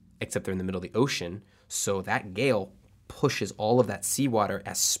gales, except they're in the middle of the ocean. So that gale pushes all of that seawater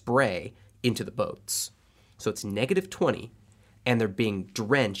as spray into the boats. So it's negative 20, and they're being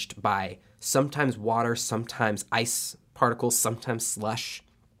drenched by sometimes water, sometimes ice particles, sometimes slush.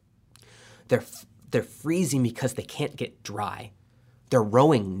 They're freezing because they can't get dry. They're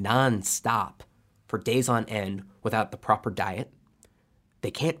rowing nonstop for days on end without the proper diet.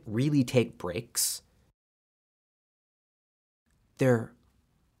 They can't really take breaks. They're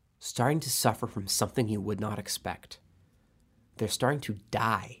starting to suffer from something you would not expect. They're starting to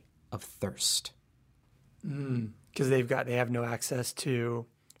die of thirst. Because they have no access to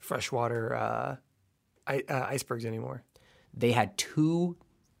freshwater icebergs anymore. They had 2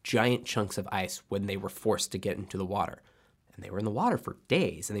 giant chunks of ice when they were forced to get into the water. And they were in the water for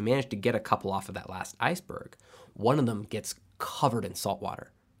days, and they managed to get a couple off of that last iceberg. One of them gets covered in salt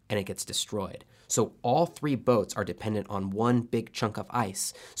water, and it gets destroyed. So all 3 boats are dependent on one big chunk of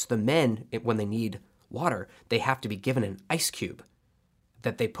ice. So the men, when they need water, they have to be given an ice cube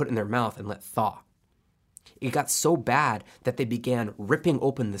that they put in their mouth and let thaw. It got so bad that they began ripping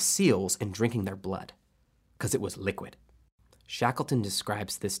open the seals and drinking their blood, because it was liquid. Shackleton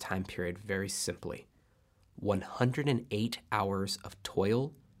describes this time period very simply. 108 hours of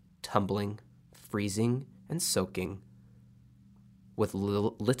toil, tumbling, freezing, and soaking, with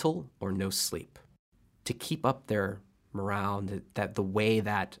little or no sleep. To keep up their morale, that the way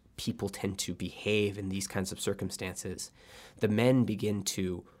that people tend to behave in these kinds of circumstances, the men begin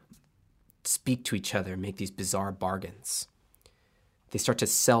to speak to each other, make these bizarre bargains. They start to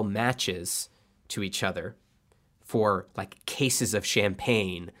sell matches to each other for like cases of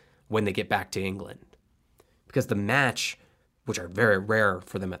champagne when they get back to England. because the match, which are very rare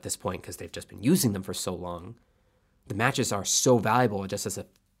for them at this point because they've just been using them for so long, the matches are so valuable just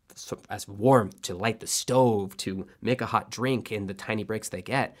as warmth to light the stove, to make a hot drink in the tiny breaks they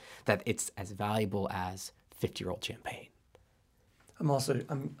get, that it's as valuable as 50-year-old champagne.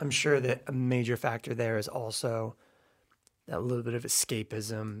 I'm sure that a major factor there is also that little bit of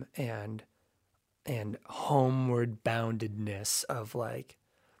escapism and homeward boundedness of like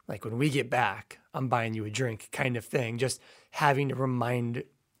when we get back, I'm buying you a drink kind of thing. Just having to remind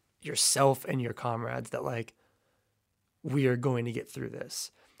yourself and your comrades that like, we are going to get through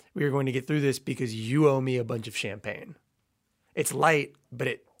this. We are going to get through this because you owe me a bunch of champagne. It's light, but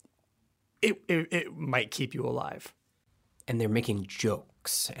it might keep you alive. And they're making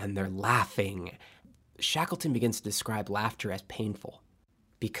jokes and they're laughing. Shackleton begins to describe laughter as painful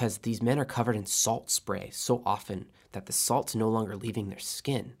because these men are covered in salt spray so often that the salt's no longer leaving their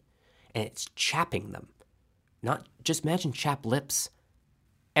skin and it's chapping them. Not just imagine chapped lips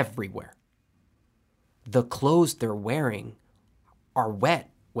everywhere. The clothes they're wearing are wet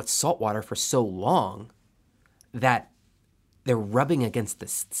with salt water for so long that they're rubbing against the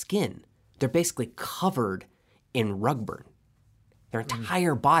skin. They're basically covered in rug burn. Their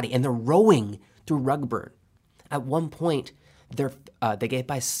entire body, and they're rowing through rug burn. At one point, they get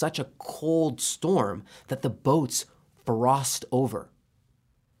by such a cold storm that the boats frost over.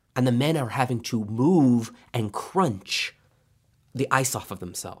 And the men are having to move and crunch the ice off of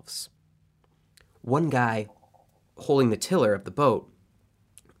themselves. One guy holding the tiller of the boat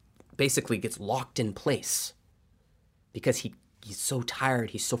basically gets locked in place because he's so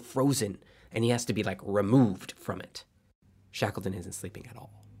tired, he's so frozen, and he has to be like removed from it. Shackleton isn't sleeping at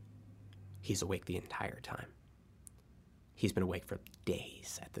all. He's awake the entire time. He's been awake for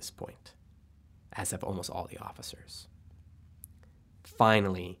days at this point, as have almost all the officers.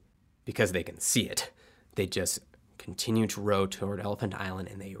 Finally, because they can see it, they just continue to row toward Elephant Island,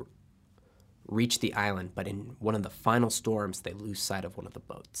 and they reach the island, but in one of the final storms, they lose sight of one of the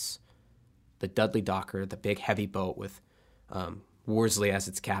boats. The Dudley Docker, the big heavy boat with Worsley as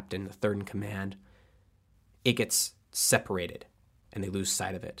its captain, the third in command, it gets separated, and they lose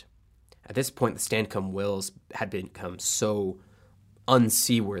sight of it. At this point, the Stancomb Wills had become so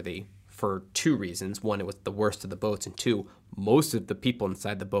unseaworthy for two reasons. One, it was the worst of the boats, and two, most of the people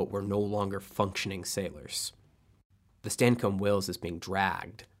inside the boat were no longer functioning sailors. The Stancomb Wills is being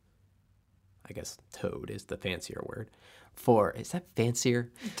dragged. I guess towed is the fancier word. Is that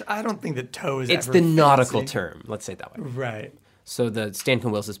fancier? I don't think that tow is It's ever the nautical fancy. term. Let's say it that way. Right. So the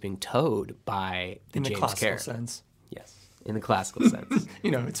Stancomb Wills is being towed by the In the James classical Caird. sense. Yes, in the classical sense.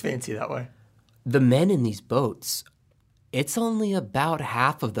 It's fancy that way. The men in these boats, it's only about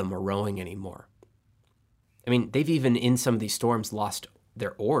half of them are rowing anymore. I mean, they've even in some of these storms lost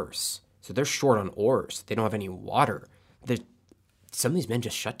their oars. So they're short on oars. They don't have any water. Some of these men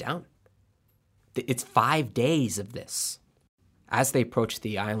just shut down. It's 5 days of this. As they approach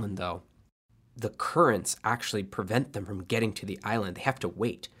the island, though, the currents actually prevent them from getting to the island. They have to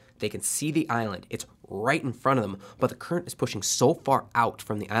wait. They can see the island. It's right in front of them, but the current is pushing so far out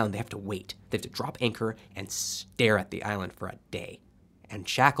from the island, they have to wait. They have to drop anchor and stare at the island for a day. And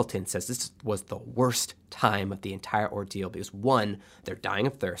Shackleton says this was the worst time of the entire ordeal because, one, they're dying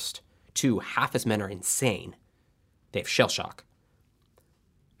of thirst. Two, half his men are insane. They have shell shock.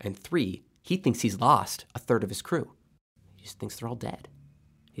 And three, he thinks he's lost a third of his crew. He just thinks they're all dead.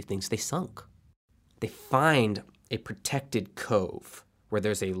 He thinks they sunk. They find a protected cove where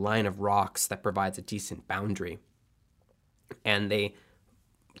there's a line of rocks that provides a decent boundary. And they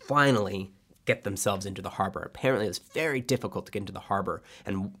finally get themselves into the harbor. Apparently, it's very difficult to get into the harbor.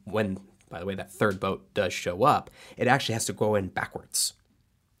 And when, by the way, that third boat does show up, it actually has to go in backwards.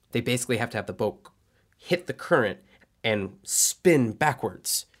 They basically have to have the boat hit the current and spin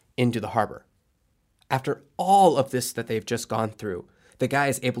backwards into the harbor. After all of this that they've just gone through, the guy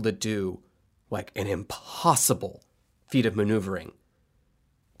is able to do like an impossible feat of maneuvering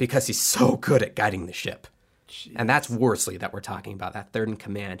because he's so good at guiding the ship. Jeez. And that's Worsley that we're talking about, that third in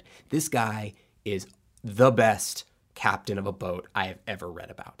command. This guy is the best captain of a boat I have ever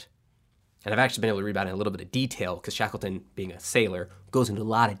read about. And I've actually been able to read about it in a little bit of detail because Shackleton, being a sailor, goes into a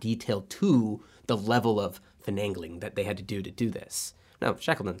lot of detail to the level of finagling that they had to do this. Now,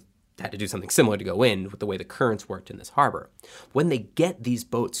 Shackleton had to do something similar to go in with the way the currents worked in this harbor. When they get these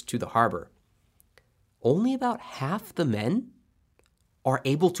boats to the harbor, only about half the men are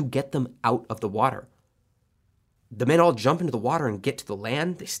able to get them out of the water. The men all jump into the water and get to the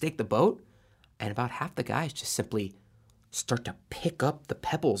land. They stake the boat, and about half the guys just simply start to pick up the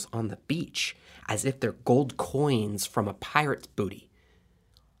pebbles on the beach as if they're gold coins from a pirate's booty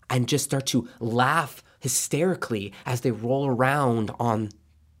and just start to laugh hysterically as they roll around on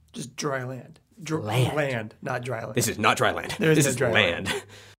Just dry land. Land. Land, not dry land. This is not dry land. There is This no is dry land.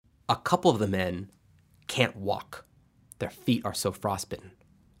 A couple of the men can't walk. Their feet are so frostbitten.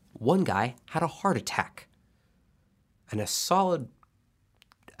 One guy had a heart attack. And a solid,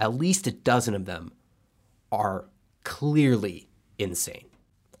 at least a dozen of them are clearly insane.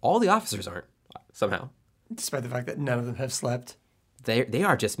 All the officers aren't, somehow. Despite the fact that none of them have slept. They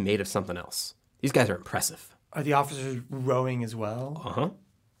are just made of something else. These guys are impressive. Are the officers rowing as well? Uh-huh.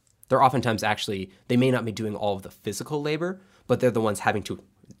 They're oftentimes actually, they may not be doing all of the physical labor, but they're the ones having to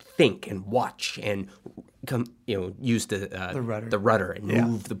think and watch and use the rudder and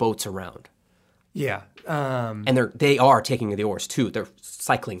move the boats around. Yeah. And they are taking the oars too. They're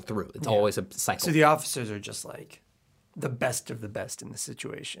cycling through. It's always a cycle. So the officers are just like the best of the best in the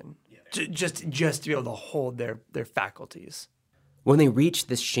situation. Just to be able to hold their faculties. When they reach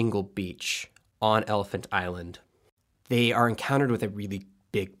this shingle beach on Elephant Island, they are encountered with a really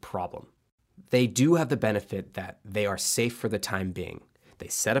big problem. They do have the benefit that they are safe for the time being. They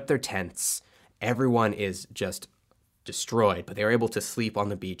set up their tents. Everyone is just destroyed, but they are able to sleep on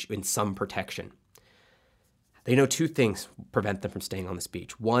the beach in some protection. They know two things prevent them from staying on this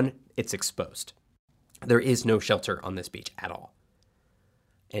beach. One, it's exposed. There is no shelter on this beach at all.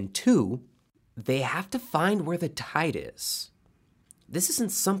 And two, they have to find where the tide is. This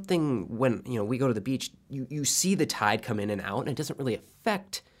isn't something when, we go to the beach, you see the tide come in and out, and it doesn't really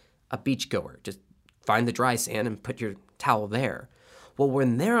affect a beachgoer. Just find the dry sand and put your towel there. Well,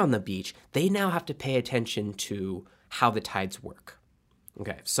 when they're on the beach, they now have to pay attention to how the tides work.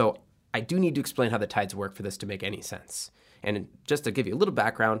 Okay, so I do need to explain how the tides work for this to make any sense. And just to give you a little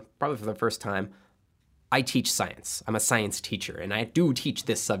background, probably for the first time, I teach science. I'm a science teacher, and I do teach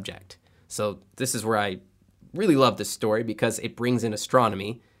this subject. So this is where I really love this story because it brings in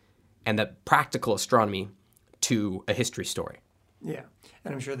astronomy and the practical astronomy to a history story. Yeah,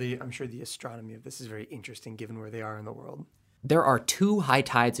 and I'm sure the astronomy of this is very interesting given where they are in the world. There are 2 high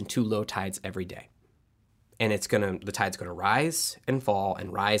tides and 2 low tides every day. And the tide's gonna rise and fall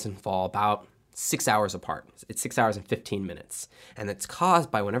about 6 hours apart. It's 6 hours and 15 minutes. And it's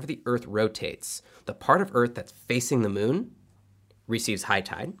caused by whenever the Earth rotates, the part of Earth that's facing the moon receives high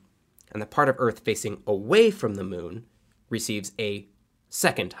tide, and the part of Earth facing away from the moon receives a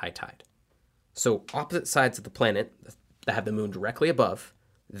second high tide. So opposite sides of the planet that have the moon directly above,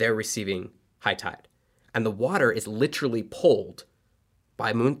 they're receiving high tide. And the water is literally pulled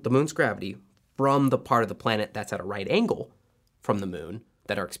by the moon's gravity from the part of the planet that's at a right angle from the moon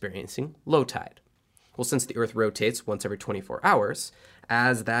that are experiencing low tide. Well, since the Earth rotates once every 24 hours,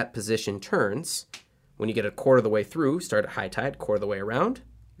 as that position turns, when you get a quarter of the way through, start at high tide, quarter of the way around,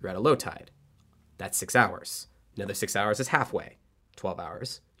 you're at a low tide. That's 6 hours. Another 6 hours is halfway. 12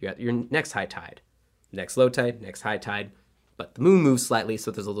 hours, you're at your next high tide. Next low tide, next high tide. But the moon moves slightly,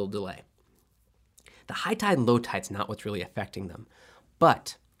 so there's a little delay. The high tide and low tide's not what's really affecting them.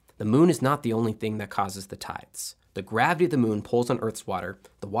 But the moon is not the only thing that causes the tides. The gravity of the moon pulls on Earth's water.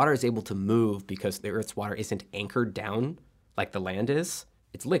 The water is able to move because the Earth's water isn't anchored down like the land is.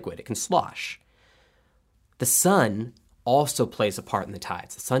 It's liquid. It can slosh. The sun also plays a part in the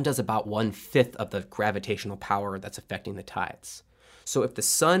tides. The sun does about 1/5 of the gravitational power that's affecting the tides. So if the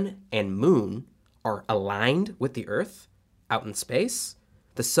sun and moon are aligned with the Earth out in space,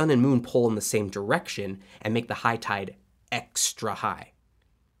 the sun and moon pull in the same direction and make the high tide extra high.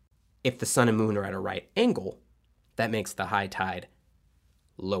 If the sun and moon are at a right angle, that makes the high tide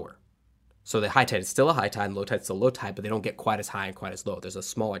lower. So the high tide is still a high tide and low tide is still a low tide, but they don't get quite as high and quite as low. There's a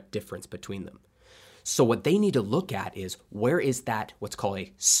smaller difference between them. So what they need to look at is where is that what's called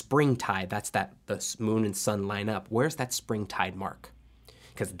a spring tide? That's that the moon and sun line up. Where's that spring tide mark?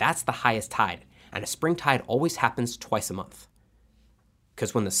 Because that's the highest tide. And a spring tide always happens twice a month.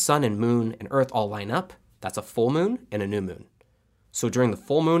 Because when the sun and moon and Earth all line up, that's a full moon and a new moon. So during the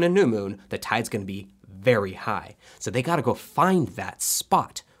full moon and new moon, the tide's going to be very high. So they got to go find that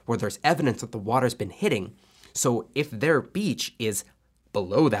spot where there's evidence that the water's been hitting. So if their beach is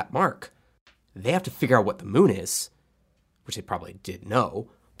below that mark, they have to figure out what the moon is, which they probably did know,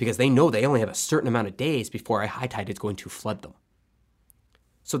 because they know they only have a certain amount of days before a high tide is going to flood them.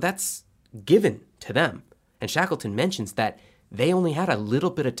 So that's given to them. And Shackleton mentions that they only had a little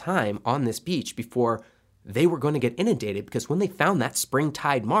bit of time on this beach before they were going to get inundated, because when they found that spring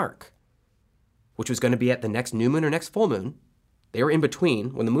tide mark, which was going to be at the next new moon or next full moon, they were in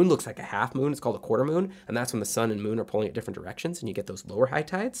between. When the moon looks like a half moon, it's called a quarter moon, and that's when the sun and moon are pulling at different directions, and you get those lower high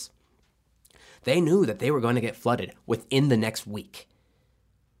tides. They knew that they were going to get flooded within the next week,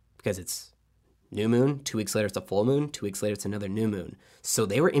 because it's new moon, 2 weeks later it's a full moon, 2 weeks later it's another new moon. So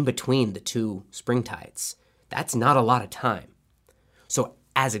they were in between the two spring tides. That's not a lot of time. So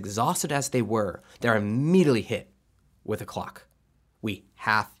as exhausted as they were, they're immediately hit with a clock. We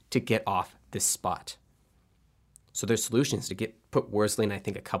have to get off this spot. So their solution is to put Worsley and I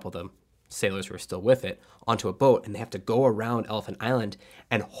think a couple of the sailors who are still with it onto a boat, and they have to go around Elephant Island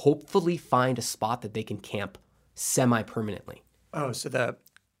and hopefully find a spot that they can camp semi-permanently. Oh, so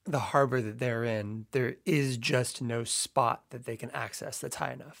the harbor that they're in, there is just no spot that they can access that's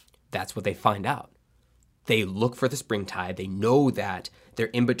high enough. That's what they find out. They look for the spring tide. They know that they're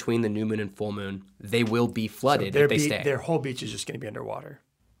in between the new moon and full moon. They will be flooded if they stay. Their whole beach is just going to be underwater.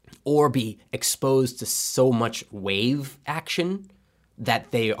 Or be exposed to so much wave action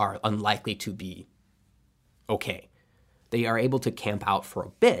that they are unlikely to be okay. They are able to camp out for a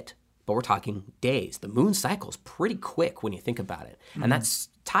bit, but we're talking days. The moon cycle's pretty quick when you think about it. Mm-hmm. And that's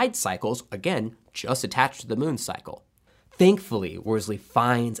tide cycles, again, just attached to the moon cycle. Thankfully, Worsley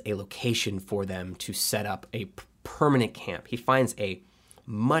finds a location for them to set up a permanent camp. He finds a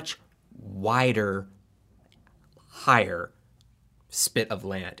much wider, higher spit of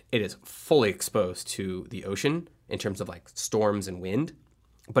land. It is fully exposed to the ocean in terms of like storms and wind,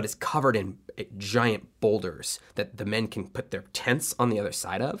 but it's covered in giant boulders that the men can put their tents on the other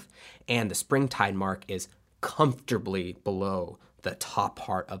side of, and the spring tide mark is comfortably below the top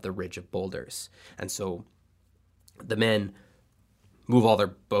part of the ridge of boulders. And so the men move all their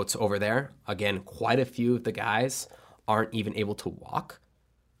boats over there. Again, quite a few of the guys aren't even able to walk.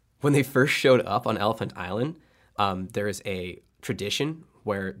 When they first showed up on Elephant Island, there is a tradition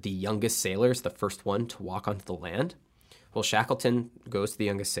where the youngest sailor is the first one to walk onto the land. Well, Shackleton goes to the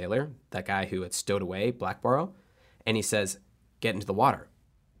youngest sailor, that guy who had stowed away Blackborough, and he says, "Get into the water."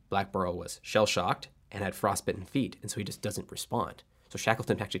 Blackborough was shell-shocked and had frostbitten feet, and so he just doesn't respond. So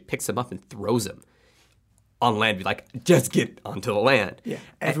Shackleton actually picks him up and throws him on land, be like, "Just get onto the land." Yeah,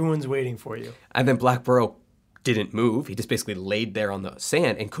 everyone's waiting for you. And then Blackborough didn't move. He just basically laid there on the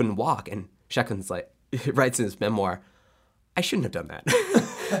sand and couldn't walk. And Shackleton's like, writes in his memoir, "I shouldn't have done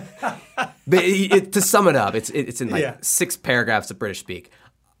that." But to sum it up, it's in like 6 paragraphs of British speak.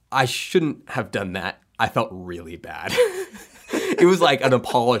 "I shouldn't have done that. I felt really bad." It was like an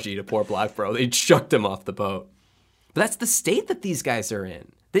apology to poor Blackborough. They chucked him off the boat. But that's the state that these guys are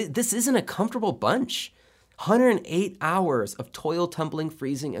in. This isn't a comfortable bunch. 108 hours of toil, tumbling,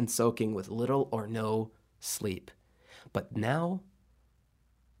 freezing, and soaking with little or no sleep. But now,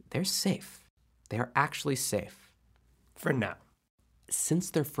 they're safe. They are actually safe. For now. Since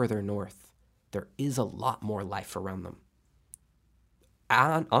they're further north, there is a lot more life around them.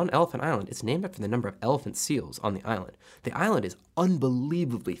 On Elephant Island, it's named after the number of elephant seals on the island. The island is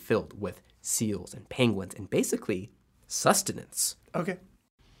unbelievably filled with seals and penguins and basically sustenance. Okay.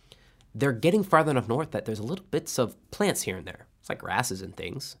 They're getting farther enough north that there's a little bits of plants here and there. It's like grasses and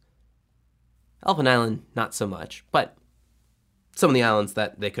things. Elephant Island, not so much, but some of the islands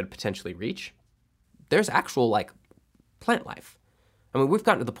that they could potentially reach, there's actual like plant life. I mean, we've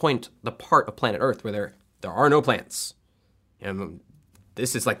gotten to the part of planet Earth where there are no plants.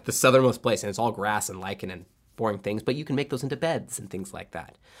 This is like the southernmost place, and it's all grass and lichen and boring things, but you can make those into beds and things like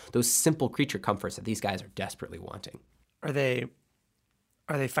that. Those simple creature comforts that these guys are desperately wanting. Are they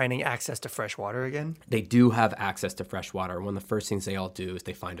finding access to fresh water again? They do have access to fresh water. One of the first things they all do is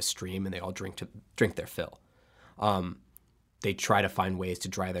they find a stream and they all drink their fill. They try to find ways to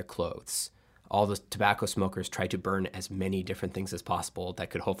dry their clothes. All the tobacco smokers try to burn as many different things as possible that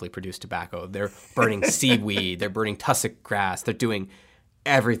could hopefully produce tobacco. They're burning seaweed. They're burning tussock grass. They're doing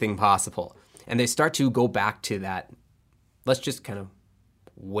everything possible. And they start to go back to that, let's just kind of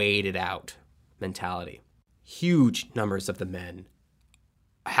wait it out mentality. Huge numbers of the men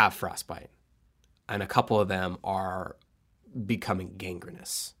have frostbite, and a couple of them are becoming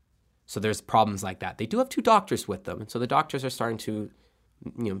gangrenous. So there's problems like that. They do have 2 doctors with them, and so the doctors are starting to,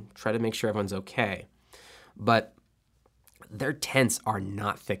 try to make sure everyone's okay. But their tents are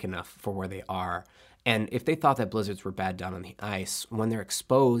not thick enough for where they are. And if they thought that blizzards were bad down on the ice, when they're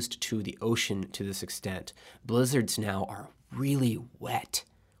exposed to the ocean to this extent, blizzards now are really wet.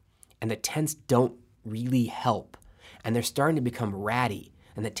 And the tents don't really help. And they're starting to become ratty.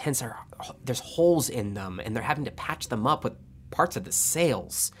 And the tents there's holes in them, and they're having to patch them up with parts of the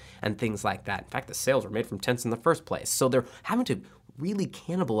sails and things like that. In fact, the sails were made from tents in the first place. So they're having to really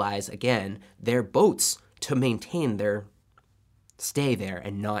cannibalize, again, their boats to maintain their stay there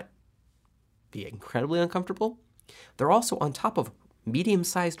and not be incredibly uncomfortable. They're also on top of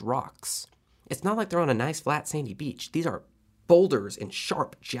medium-sized rocks. It's not like they're on a nice, flat, sandy beach. These are boulders and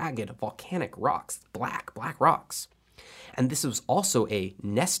sharp, jagged, volcanic rocks, black rocks. And this was also a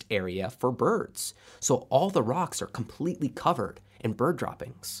nest area for birds. So all the rocks are completely covered in bird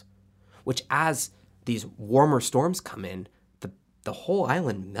droppings, which as these warmer storms come in, the whole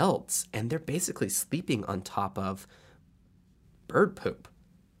island melts and they're basically sleeping on top of bird poop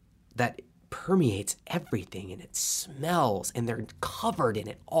that permeates everything and it smells and they're covered in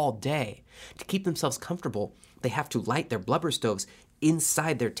it all day. To keep themselves comfortable, they have to light their blubber stoves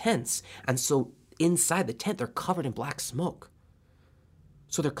inside their tents. And so inside the tent, they're covered in black smoke.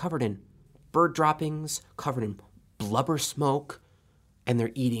 So they're covered in bird droppings, covered in blubber smoke, and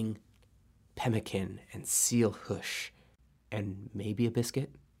they're eating pemmican and seal hush and maybe a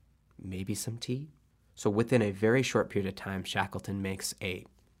biscuit, maybe some tea. So within a very short period of time, Shackleton makes a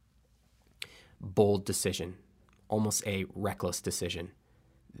bold decision, almost a reckless decision.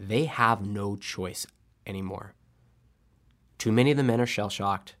 They have no choice anymore. Too many of the men are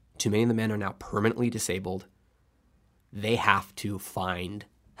shell-shocked. Too many of the men are now permanently disabled. They have to find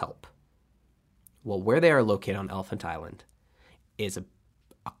help. Well, where they are located on Elephant Island is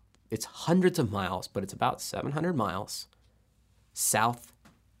it's hundreds of miles, but it's about 700 miles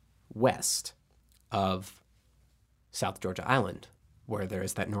southwest of South Georgia Island, where there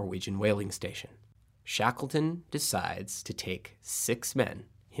is that Norwegian whaling station. Shackleton decides to take 6 men,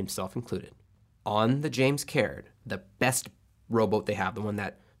 himself included, on the James Caird, the best rowboat they have, the one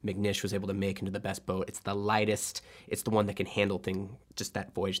that McNish was able to make into the best boat. It's the lightest. It's the one that can handle just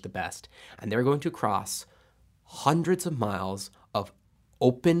that voyage the best. And they're going to cross hundreds of miles of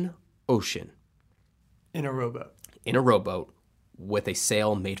open ocean. In a rowboat. In a rowboat with a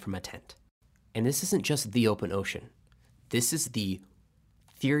sail made from a tent. And this isn't just the open ocean. This is the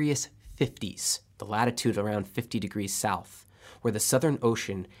furious 50s, the latitude around 50 degrees south, where the Southern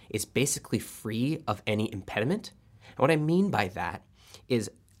Ocean is basically free of any impediment. And what I mean by that is,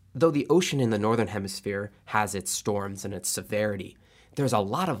 though the ocean in the Northern Hemisphere has its storms and its severity, there's a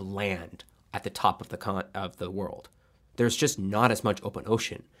lot of land at the top of the world. There's just not as much open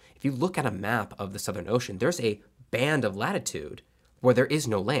ocean. If you look at a map of the Southern Ocean, there's a band of latitude where there is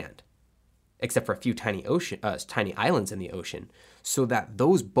no land, except for a few tiny islands in the ocean, so that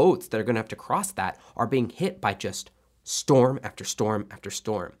those boats that are going to have to cross that are being hit by just storm after storm after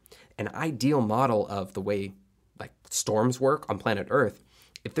storm. An ideal model of the way storms work on planet Earth,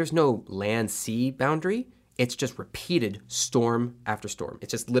 if there's no land-sea boundary, it's just repeated storm after storm.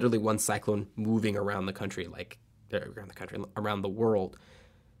 It's just literally one cyclone moving around the country, around the world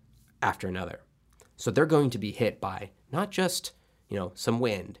after another. So they're going to be hit by not just, some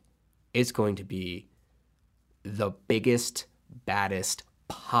wind. It's going to be the biggest, baddest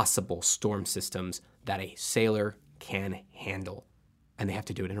possible storm systems that a sailor can handle. And they have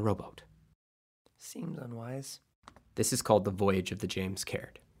to do it in a rowboat. Seems unwise. This is called the Voyage of the James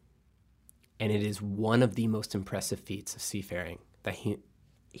Caird. And it is one of the most impressive feats of seafaring that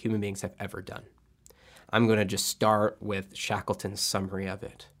human beings have ever done. I'm going to just start with Shackleton's summary of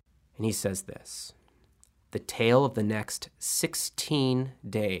it. And he says this: "The tale of the next 16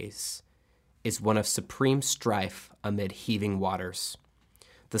 days is one of supreme strife amid heaving waters.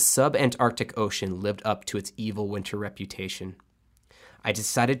 The sub-Antarctic Ocean lived up to its evil winter reputation. I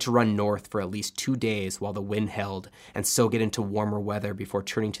decided to run north for at least 2 days while the wind held, and so get into warmer weather before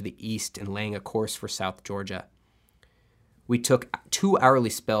turning to the east and laying a course for South Georgia. We took 2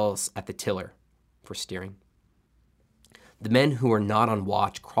 hourly spells at the tiller for steering. The men who were not on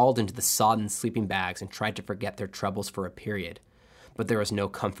watch crawled into the sodden sleeping bags and tried to forget their troubles for a period, but there was no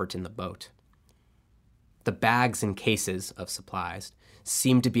comfort in the boat. The bags and cases of supplies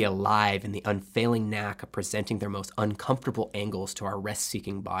seemed to be alive in the unfailing knack of presenting their most uncomfortable angles to our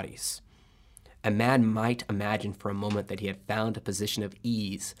rest-seeking bodies. A man might imagine for a moment that he had found a position of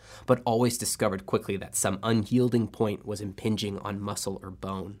ease, but always discovered quickly that some unyielding point was impinging on muscle or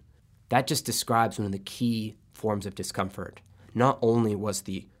bone. That just describes one of the key forms of discomfort. Not only was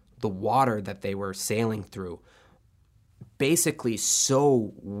the water that they were sailing through basically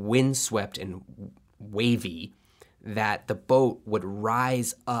so windswept and wavy that the boat would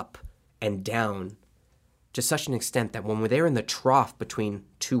rise up and down to such an extent that when they were in the trough between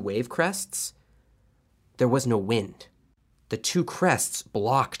 2 wave crests, there was no wind. The 2 crests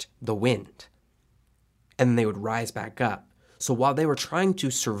blocked the wind, and they would rise back up. So while they were trying to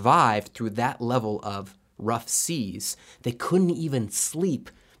survive through that level of rough seas, they couldn't even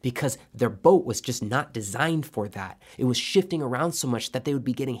sleep because their boat was just not designed for that. It was shifting around so much that they would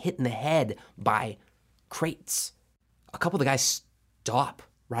be getting hit in the head by crates. A couple of the guys stop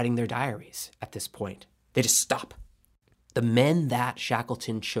writing their diaries at this point. They just stop. The men that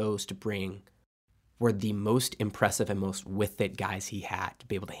Shackleton chose to bring were the most impressive and most with it guys he had to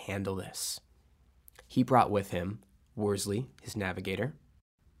be able to handle this. He brought with him Worsley, his navigator,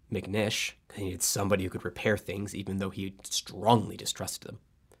 McNish, he needed somebody who could repair things, even though he strongly distrusted them.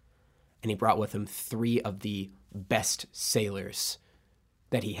 And he brought with him 3 of the best sailors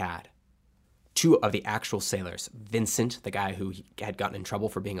that he had. 2 of the actual sailors, Vincent, the guy who had gotten in trouble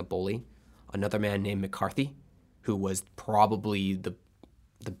for being a bully, another man named McCarthy, who was probably the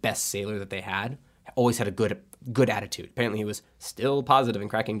best sailor that they had, always had a good attitude. Apparently he was still positive and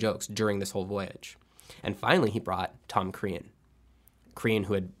cracking jokes during this whole voyage. And finally he brought Tom Crean. Crean,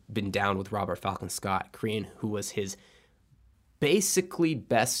 who had been down with Robert Falcon Scott. Crean, who was his basically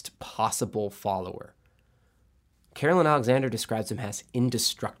best possible follower. Carolyn Alexander describes him as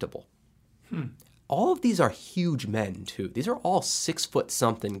indestructible. All of these are huge men, too. These are all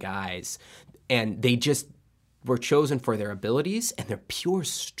 6-foot-something guys, and they just were chosen for their abilities and their pure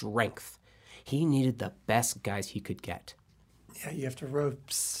strength. He needed the best guys he could get. Yeah, you have to row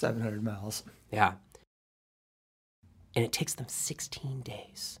 700 miles. Yeah. And it takes them 16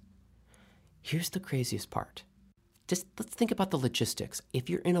 days. Here's the craziest part. Just let's think about the logistics. If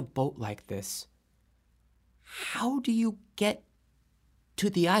you're in a boat like this, how do you get to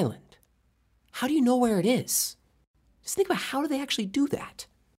the island? How do you know where it is? Just think about how do they actually do that?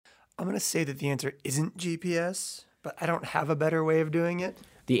 I'm going to say that the answer isn't GPS, but I don't have a better way of doing it.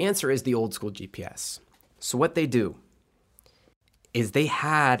 The answer is the old school GPS. So what they do is they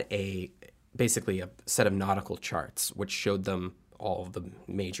had basically a set of nautical charts which showed them all of the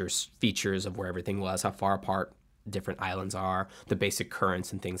major features of where everything was, how far apart different islands are, the basic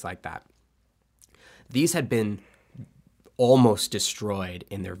currents and things like that. These had been almost destroyed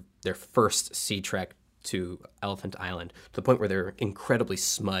in their first sea trek to Elephant Island, to the point where they're incredibly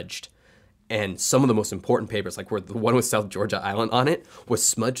smudged. And some of the most important papers, like where the one with South Georgia Island on it, was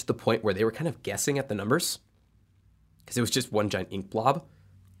smudged to the point where they were kind of guessing at the numbers because it was just one giant ink blob.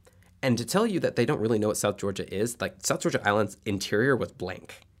 And to tell you that they don't really know what South Georgia is, like South Georgia Island's interior was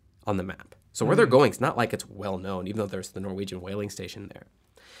blank on the map. So where they're going, it's not like it's well known, even though there's the Norwegian whaling station there.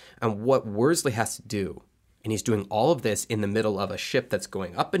 And what Worsley has to do, and he's doing all of this in the middle of a ship that's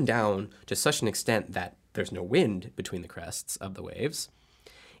going up and down to such an extent that there's no wind between the crests of the waves,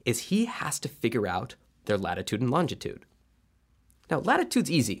 is he has to figure out their latitude and longitude. Now,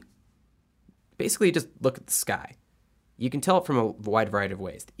 latitude's easy. Basically, you just look at the sky. You can tell it from a wide variety of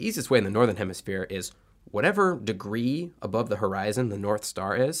ways. The easiest way in the northern hemisphere is whatever degree above the horizon the North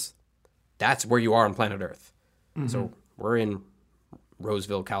Star is, that's where you are on planet Earth. Mm-hmm. So we're in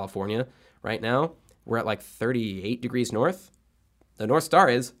Roseville, California right now. We're at like 38 degrees north. The North Star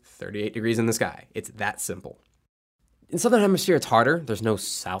is 38 degrees in the sky. It's that simple. In Southern Hemisphere, it's harder. There's no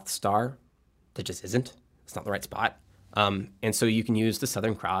South Star. There just isn't. It's not the right spot. And so you can use the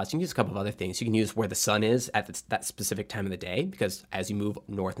Southern Cross. You can use a couple of other things. You can use where the sun is at that specific time of the day, because as you move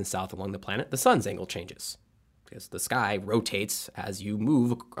north and south along the planet, the sun's angle changes because the sky rotates as you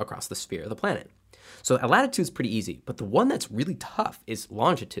move across the sphere of the planet. So latitude's pretty easy, but the one that's really tough is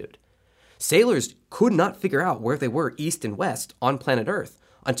longitude. Sailors could not figure out where they were east and west on planet Earth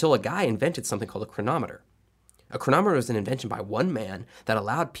until a guy invented something called a chronometer. A chronometer was an invention by one man that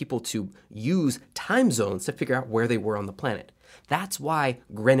allowed people to use time zones to figure out where they were on the planet. That's why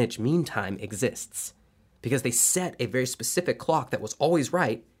Greenwich Mean Time exists, because they set a very specific clock that was always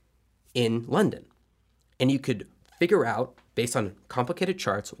right in London. And you could figure out, based on complicated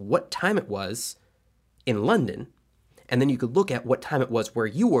charts, what time it was in London, and then you could look at what time it was where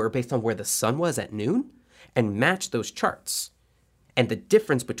you were based on where the sun was at noon and match those charts. And the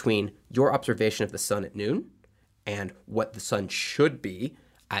difference between your observation of the sun at noon and what the sun should be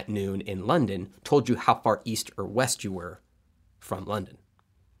at noon in London told you how far east or west you were from London.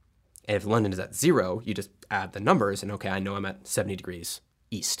 And if London is at 0, you just add the numbers and, okay, I know I'm at 70 degrees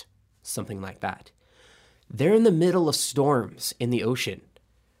east, something like that. They're in the middle of storms in the ocean.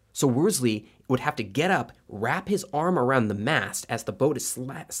 So Worsley would have to get up, wrap his arm around the mast as the boat is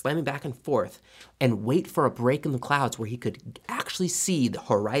slamming back and forth, and wait for a break in the clouds where he could actually see the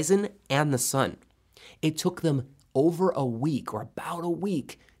horizon and the sun. It took them over a week, or about a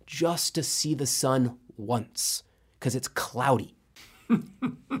week, just to see the sun once, because it's cloudy.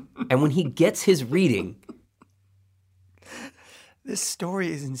 And when he gets his reading... This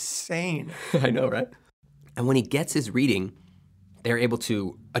story is insane. I know, right? And when he gets his reading, they're able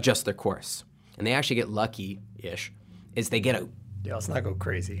to adjust their course. And they actually get lucky-ish, is they get Yeah, let's not go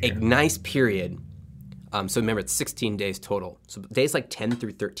crazy a here. nice period. So remember, it's 16 days total. So days like 10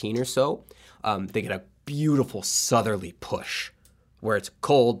 through 13 or so, they get a beautiful southerly push where it's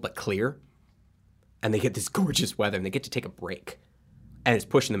cold but clear. And they get this gorgeous weather, and they get to take a break. And it's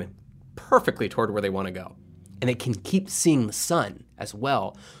pushing them in perfectly toward where they want to go. And they can keep seeing the sun as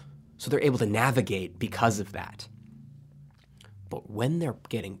well. So they're able to navigate because of that. But when they're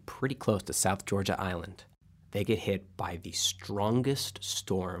getting pretty close to South Georgia Island, they get hit by the strongest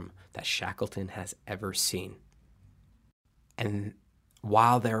storm that Shackleton has ever seen. And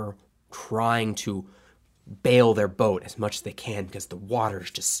while they're trying to bail their boat as much as they can because the water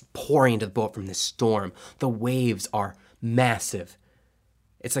is just pouring into the boat from this storm, the waves are massive.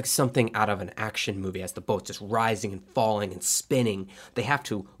 It's like something out of an action movie as the boat's just rising and falling and spinning. They have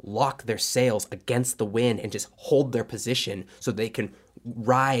to lock their sails against the wind and just hold their position so they can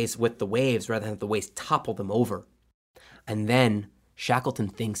rise with the waves rather than have the waves topple them over. And then Shackleton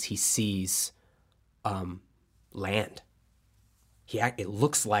thinks he sees land. It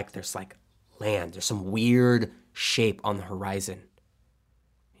looks like there's like land. There's some weird shape on the horizon.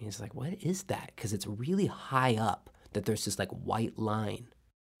 And he's like, what is that? Because it's really high up that there's this like white line.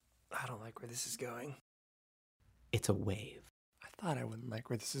 I don't like where this is going. It's a wave. I thought I wouldn't like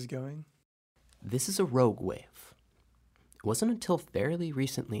where this is going. This is a rogue wave. It wasn't until fairly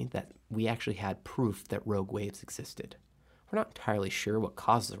recently that we actually had proof that rogue waves existed. We're not entirely sure what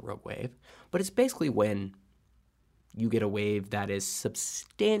causes a rogue wave, but it's basically when you get a wave that is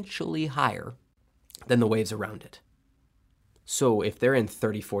substantially higher than the waves around it. So if they're in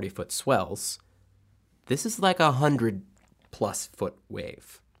 30, 40-foot swells, this is like 100-plus foot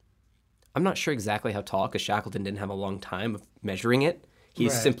wave. I'm not sure exactly how tall, because Shackleton didn't have a long time of measuring it. He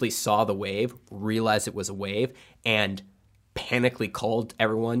simply saw the wave, realized it was a wave, and panically called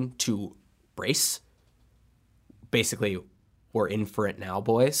everyone to brace. Basically, we're in for it now,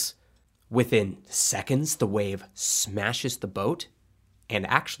 boys. Within seconds, the wave smashes the boat and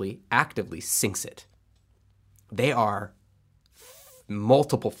actually actively sinks it. They are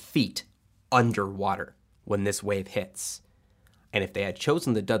multiple feet underwater when this wave hits. And if they had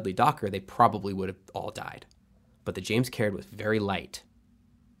chosen the Dudley Docker, they probably would have all died. But the James Caird was very light,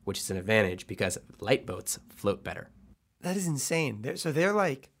 which is an advantage because light boats float better. That is insane. They're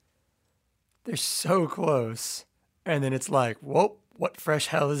so close. And then it's like, whoa, what fresh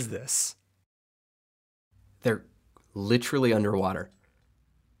hell is this? They're literally underwater.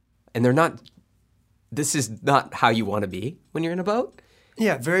 And this is not how you want to be when you're in a boat.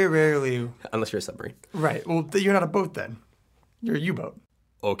 Yeah, very rarely. Unless you're a submarine. Right. Well, you're not a boat then. You're a U-boat.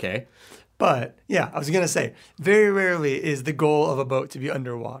 Okay. But, yeah, I was going to say, very rarely is the goal of a boat to be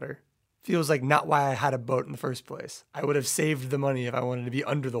underwater. Feels like not why I had a boat in the first place. I would have saved the money if I wanted to be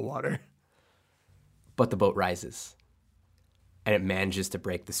under the water. But the boat rises. And it manages to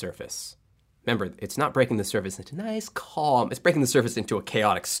break the surface. Remember, it's not breaking the surface into nice, calm. It's breaking the surface into a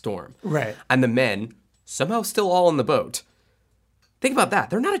chaotic storm. Right. And the men, somehow still all on the boat. Think about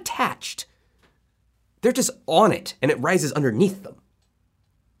that. They're not attached. They're just on it, and it rises underneath them.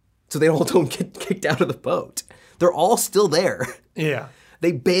 So they all don't get kicked out of the boat. They're all still there. Yeah.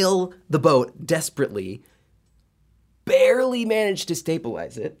 They bail the boat desperately, barely manage to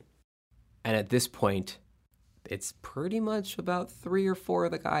stabilize it. And at this point, it's pretty much about 3 or 4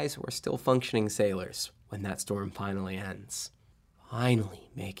 of the guys who are still functioning sailors when that storm finally ends. Finally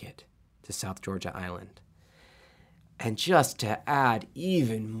make it to South Georgia Island. And just to add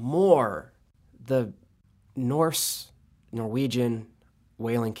even more, the Norwegian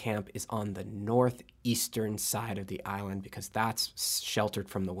whaling camp is on the northeastern side of the island because that's sheltered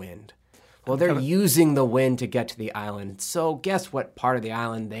from the wind. Well, they're using the wind to get to the island. So guess what part of the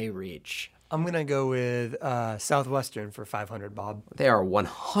island they reach? I'm going to go with Southwestern for 500, Bob. They are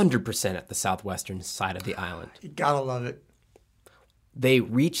 100% at the southwestern side of the island. You gotta love it. They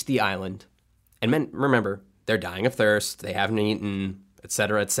reach the island, and men, remember, they're dying of thirst, they haven't eaten,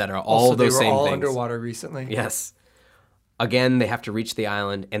 etc., etc., all those same things. They were all underwater recently. Yes. Again, they have to reach the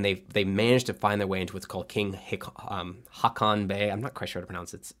island, and they manage to find their way into what's called King Haakon Bay. I'm not quite sure how to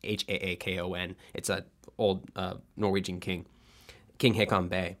pronounce it. It's Haakon. It's an old Norwegian king. King Haakon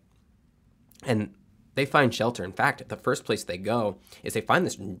Bay. And they find shelter. In fact, the first place they go is they find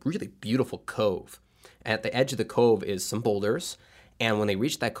this really beautiful cove. At the edge of the cove is some boulders, and when they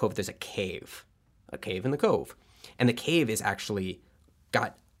reach that cove, there's a cave in the cove. And the cave is actually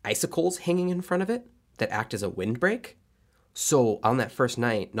got icicles hanging in front of it that act as a windbreak. So on that first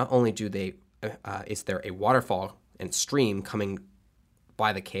night, not only is there a waterfall and stream coming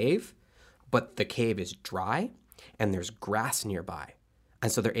by the cave, but the cave is dry and there's grass nearby.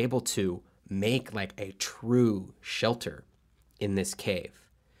 And so they're able to make like a true shelter in this cave.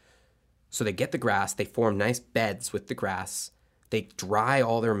 So they get the grass, they form nice beds with the grass, they dry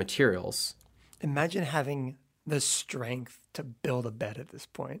all their materials. Imagine having the strength to build a bed at this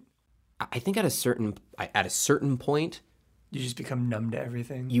point. I think at a certain point, You just become numb to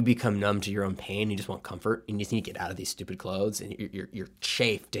everything. You become numb to your own pain. You just want comfort. You just need to get out of these stupid clothes. And you're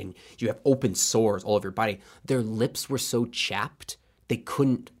chafed and you have open sores all over your body. Their lips were so chapped, they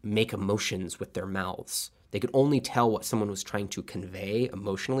couldn't make emotions with their mouths. They could only tell what someone was trying to convey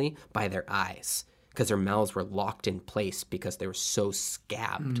emotionally by their eyes because their mouths were locked in place because they were so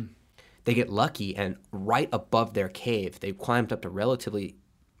scabbed. They get lucky, and right above their cave, they climbed up a relatively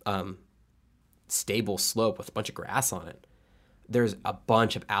stable slope with a bunch of grass on it. There's a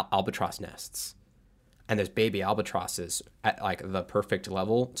bunch of albatross nests, and there's baby albatrosses at like the perfect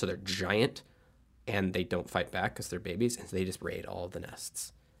level. So they're giant, and they don't fight back because they're babies, and so they just raid all of the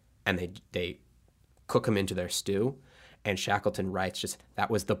nests, and they cook them into their stew. And Shackleton writes just that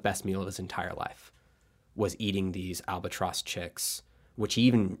was the best meal of his entire life, was eating these albatross chicks, which he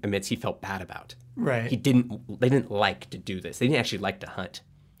even admits he felt bad about. Right. They didn't like to do this. They didn't actually like to hunt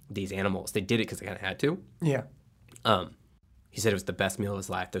these animals. They did it because they kind of had to. Yeah. He said it was the best meal of his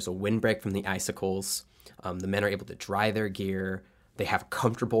life. There's a windbreak from the icicles. The men are able to dry their gear. They have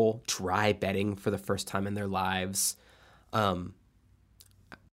comfortable, dry bedding for the first time in their lives.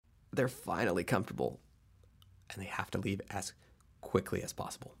 They're finally comfortable, and they have to leave as quickly as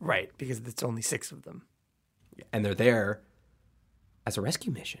possible. Right, because it's only 6 of them. And they're there as a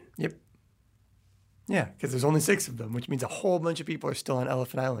rescue mission. Yep. Yeah, because there's only 6 of them, which means a whole bunch of people are still on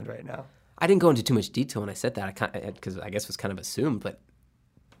Elephant Island right now. I didn't go into too much detail when I said that, because I guess it was kind of assumed, but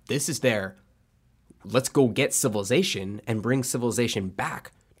this is their, let's go get civilization and bring civilization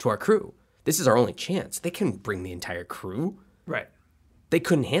back to our crew. This is our only chance. They can bring the entire crew. Right. They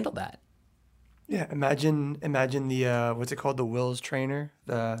couldn't handle that. Yeah, imagine the, what's it called, the Wills trainer?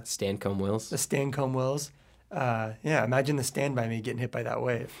 The Stancomb Wills. The Stancomb Wills. Yeah, imagine the Stand By Me getting hit by that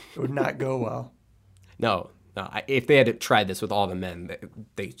wave. It would not go well. No. If they had tried this with all the men,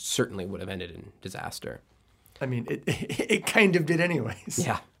 they certainly would have ended in disaster. I mean, it kind of did anyways.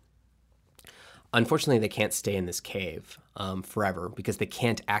 Yeah. Unfortunately, they can't stay in this cave forever because they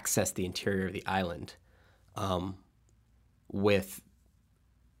can't access the interior of the island with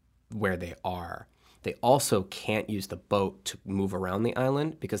where they are. They also can't use the boat to move around the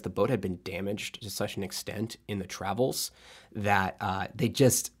island because the boat had been damaged to such an extent in the travels that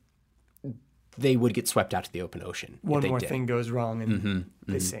they would get swept out to the open ocean. One more thing goes wrong and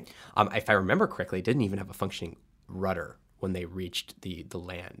they sink. If I remember correctly, it didn't even have a functioning rudder when they reached the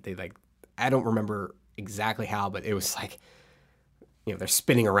land. I don't remember exactly how, but it was like, they're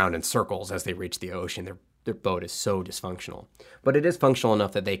spinning around in circles as they reach the ocean. Their boat is so dysfunctional. But it is functional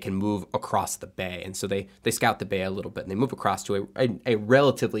enough that they can move across the bay. And so they scout the bay a little bit, and they move across to a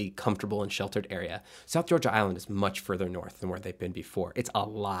relatively comfortable and sheltered area. South Georgia Island is much further north than where they've been before. It's a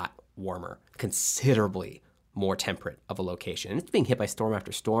lot warmer, considerably more temperate of a location. And it's being hit by storm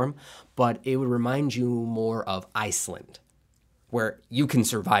after storm, but it would remind you more of Iceland, where you can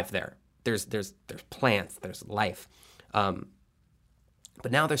survive there. There's plants, there's life. But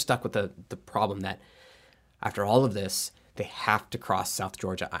now they're stuck with the problem that after all of this, they have to cross South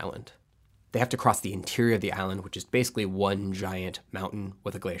Georgia Island. They have to cross the interior of the island, which is basically one giant mountain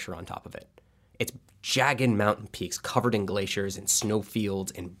with a glacier on top of it. It's jagged mountain peaks covered in glaciers and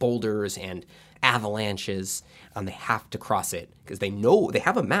snowfields and boulders and avalanches. And they have to cross it because they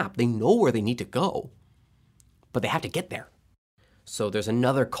have a map. They know where they need to go, but they have to get there. So there's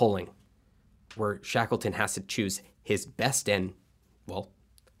another culling where Shackleton has to choose his best and,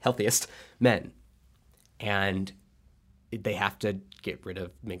 healthiest men. And they have to get rid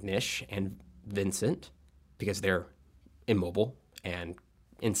of McNish and Vincent because they're immobile and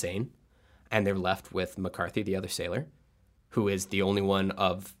insane. And they're left with McCarthy, the other sailor, who is the only one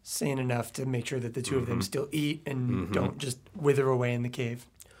of... sane enough to make sure that the two of them still eat and don't just wither away in the cave.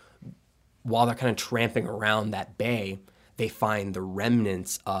 While they're kind of tramping around that bay, they find the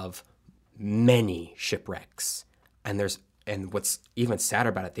remnants of many shipwrecks. And what's even sadder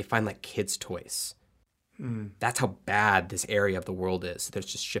about it, they find like kids' toys. That's how bad this area of the world is. There's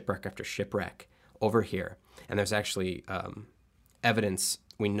just shipwreck after shipwreck over here. And there's actually evidence.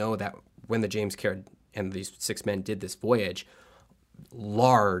 We know that when the James Caird and these 6 men did this voyage,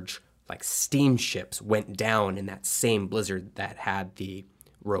 large like steamships went down in that same blizzard that had the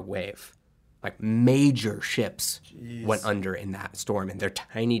Rogue Wave. Like major ships went under in that storm, and their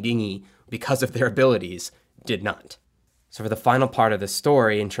tiny dinghy, because of their abilities, did not. So for the final part of the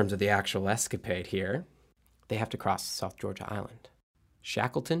story, in terms of the actual escapade here, they have to cross South Georgia Island.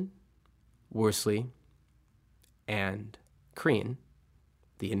 Shackleton, Worsley, and Crean,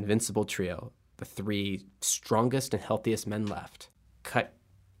 the invincible trio, the 3 strongest and healthiest men left, cut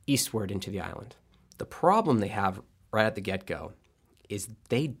eastward into the island. The problem they have right at the get-go is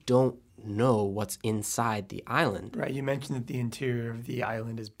they don't know what's inside the island. Right. You mentioned that the interior of the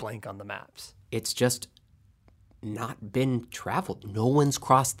island is blank on the maps. It's just not been traveled. No one's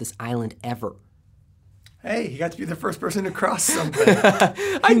crossed this island ever. Hey, you got to be the first person to cross something.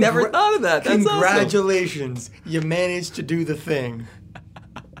 I never thought of that. That's Congratulations. Awesome. You managed to do the thing.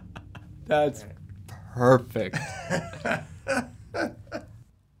 That's perfect.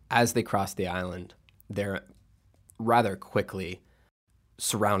 As they cross the island, they're rather quickly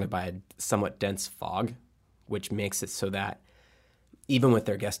surrounded by a somewhat dense fog, which makes it so that even with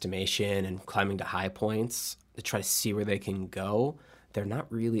their guesstimation and climbing to high points to try to see where they can go, they're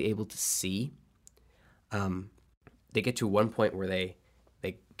not really able to see. They get to one point where they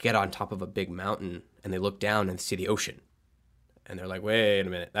get on top of a big mountain and they look down and see the ocean. And they're like, wait a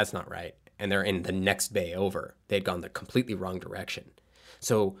minute, that's not right. And they're in the next bay over. They had gone the completely wrong direction.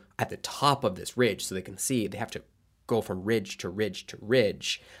 So at the top of this ridge, so they can see, they have to go from ridge to ridge to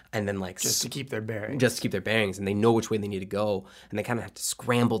ridge, and then just to keep their bearings. Just to keep their bearings, and they know which way they need to go, and they kind of have to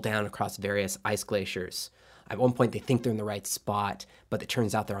scramble down across various ice glaciers. At one point, they think they're in the right spot, but it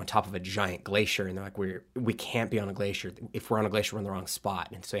turns out they're on top of a giant glacier, and they're like, we can't be on a glacier. If we're on a glacier, we're in the wrong spot,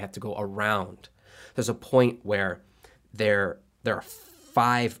 and so you have to go around. There's a point where there are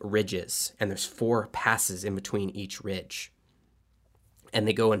 5 ridges, and there's 4 passes in between each ridge. And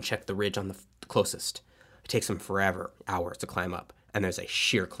they go and check the ridge on the closest. It takes them forever, hours to climb up, and there's a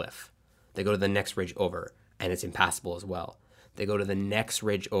sheer cliff. They go to the next ridge over, and it's impassable as well. They go to the next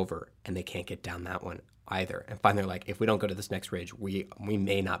ridge over, and they can't get down that one either. And finally, they're like, if we don't go to this next ridge, we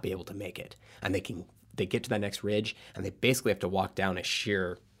may not be able to make it. And they get to that next ridge, and they basically have to walk down a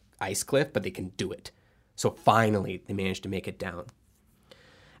sheer ice cliff, but they can do it. So finally, they manage to make it down.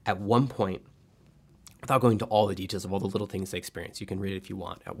 At one point, without going into all the details of all the little things they experience, you can read it if you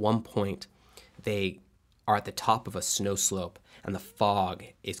want. At one point, they are at the top of a snow slope, and the fog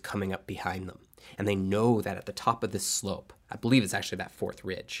is coming up behind them. And they know that at the top of this slope, I believe it's actually that 4th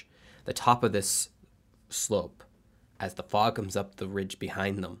ridge, the top of this slope, as the fog comes up the ridge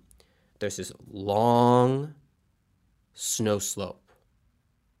behind them, there's this long snow slope,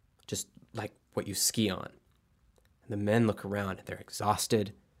 just like what you ski on. And the men look around, they're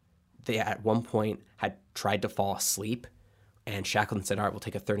exhausted. They at one point had tried to fall asleep, and Shackleton said, all right, we'll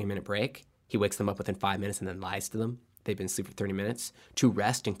take a 30-minute break. He wakes them up within 5 minutes and then lies to them. They've been asleep for 30 minutes. To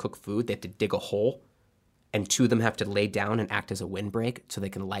rest and cook food, they have to dig a hole, and 2 of them have to lay down and act as a windbreak so they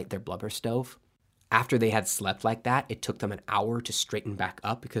can light their blubber stove. After they had slept like that, it took them an hour to straighten back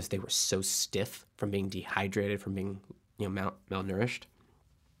up because they were so stiff from being dehydrated, from being malnourished.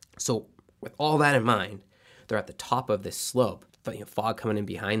 So with all that in mind, they're at the top of this slope, fog coming in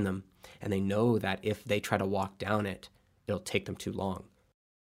behind them, and they know that if they try to walk down it, it'll take them too long.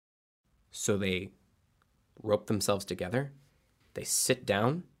 So they rope themselves together, they sit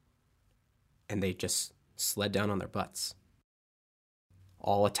down, and they just sled down on their butts,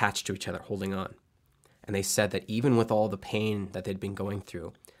 all attached to each other, holding on. And they said that even with all the pain that they'd been going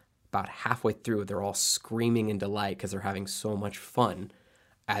through, about halfway through, they're all screaming in delight because they're having so much fun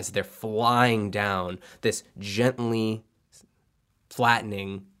as they're flying down this gently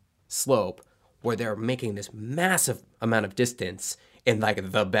flattening slope where they're making this massive amount of distance in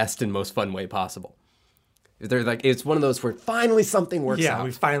like the best and most fun way possible. They're like, it's one of those where finally something works out. Yeah,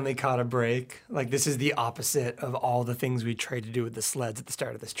 we finally caught a break. Like, this is the opposite of all the things we tried to do with the sleds at the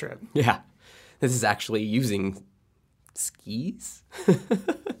start of this trip. Yeah. This is actually using skis?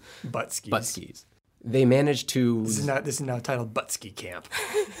 Butt skis. Butt skis. They managed to... This is now titled Butt Ski Camp.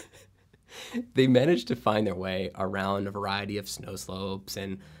 They managed to find their way around a variety of snow slopes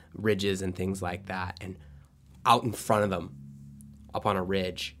and ridges and things like that. And out in front of them, up on a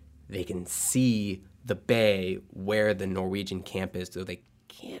ridge, they can see the bay where the Norwegian camp is, though they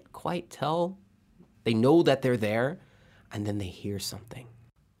can't quite tell. They know that they're there, and then they hear something.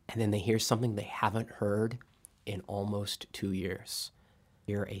 And then they hear something they haven't heard in almost 2 years.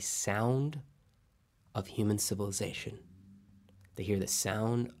 They hear a sound of human civilization. They hear the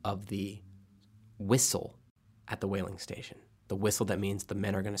sound of the whistle at the whaling station. The whistle that means the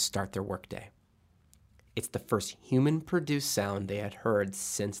men are going to start their workday. It's the first human-produced sound they had heard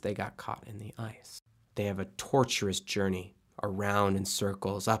since they got caught in the ice. They have a torturous journey around in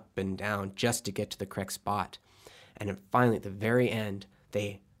circles, up and down, just to get to the correct spot. And then finally, at the very end,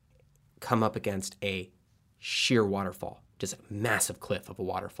 they come up against a sheer waterfall, just a massive cliff of a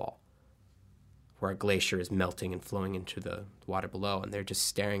waterfall, where a glacier is melting and flowing into the water below. And they're just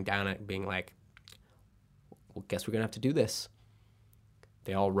staring down at it, being like, well, guess we're going to have to do this.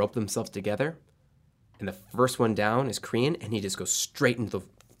 They all rope themselves together. And the first one down is Korean, and he just goes straight into the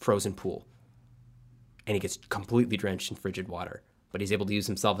frozen pool. And he gets completely drenched in frigid water. but he's able to use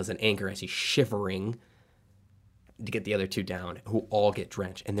himself as an anchor as he's shivering to get the other two down, who all get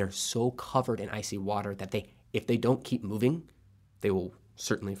drenched. And they're so covered in icy water that if they don't keep moving, they will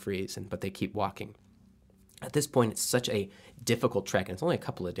certainly freeze, but they keep walking. At this point, it's such a difficult trek, and it's only a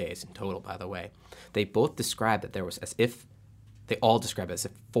couple of days in total, by the way. They both describe that they all describe it as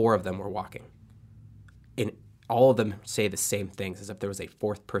if four of them were walking. And all of them say the same things, as if there was a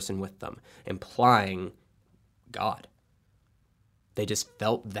fourth person with them, implying God. They just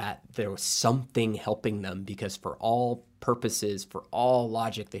felt that there was something helping them, because for all purposes, for all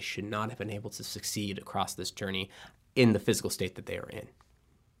logic, they should not have been able to succeed across this journey in the physical state that they are in.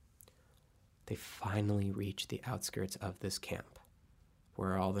 They finally reach the outskirts of this camp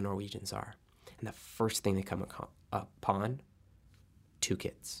where all the Norwegians are. And the first thing they come upon, two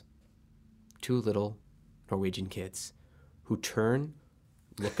kids. Two little Norwegian kids who turn,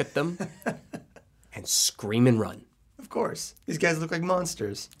 look at them, and scream and run. Of course. These guys look like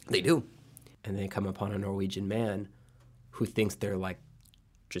monsters. They do. And they come upon a Norwegian man who thinks they're like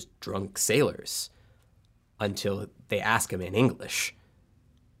just drunk sailors until they ask him in English.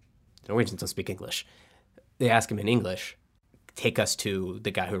 The Norwegians don't speak English. They ask him in English, take us to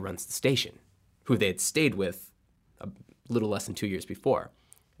the guy who runs the station, who they had stayed with a little less than 2 years before.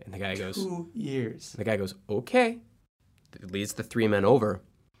 And the guy goes... 2 years. The guy goes, okay. Leads the three men over.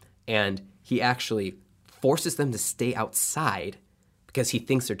 And he actually forces them to stay outside because he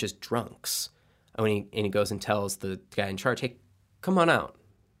thinks they're just drunks. And he goes and tells the guy in charge, hey, come on out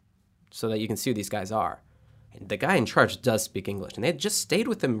so that you can see who these guys are. And the guy in charge does speak English. And they had just stayed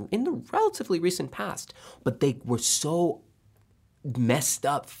with him in the relatively recent past. But they were so messed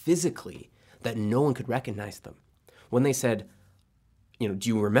up physically that no one could recognize them. When they said, do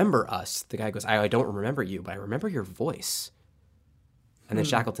you remember us? The guy goes, I don't remember you, but I remember your voice. And then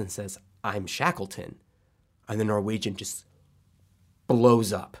Shackleton says, I'm Shackleton. And the Norwegian just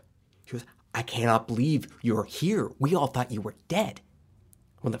blows up. He goes, I cannot believe you're here. We all thought you were dead.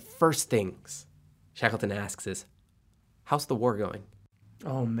 One of the first things Shackleton asks is, how's the war going?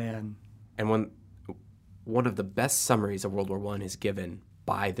 Oh, man. And one of the best summaries of World War I is given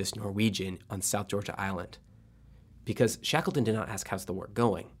by this Norwegian on South Georgia Island. Because Shackleton did not ask, how's the war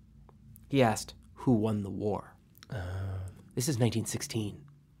going? He asked, who won the war? This is 1916.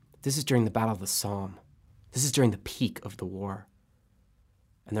 This is during the Battle of the Somme. This is during the peak of the war.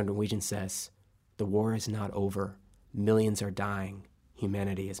 And the Norwegian says, the war is not over. Millions are dying.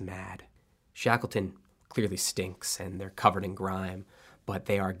 Humanity is mad. Shackleton clearly stinks, and they're covered in grime, but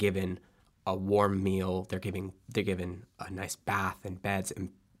they are given a warm meal. They're given a nice bath and beds, and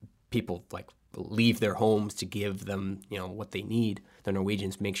people leave their homes to give them, what they need. The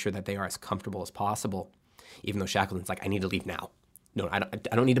Norwegians make sure that they are as comfortable as possible, even though Shackleton's like, I need to leave now. No, I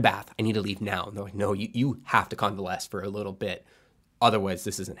don't need a bath. I need to leave now. And they're like, no, you have to convalesce for a little bit. Otherwise,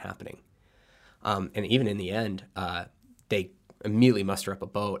 this isn't happening. And even in the end, they immediately muster up a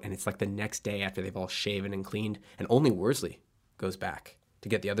boat, and it's like the next day after they've all shaven and cleaned, and only Worsley goes back to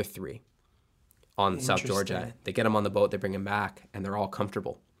get the other three on South Georgia. They get him on the boat, they bring him back, and they're all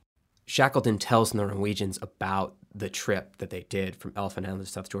comfortable. Shackleton tells the Norwegians about the trip that they did from Elephant Island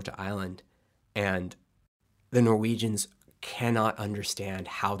to South Georgia Island, and the Norwegians cannot understand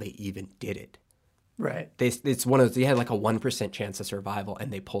how they even did it. Right. It's one of those, they had like a 1% chance of survival,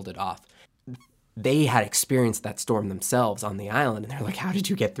 and they pulled it off. They had experienced that storm themselves on the island, and they're like, how did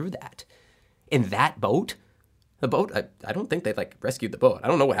you get through that? In that boat? The boat, I don't think they rescued the boat. I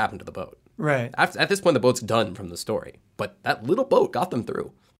don't know what happened to the boat. Right. At this point, the boat's done from the story, but that little boat got them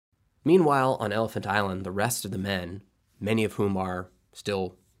through. Meanwhile, on Elephant Island, the rest of the men, many of whom are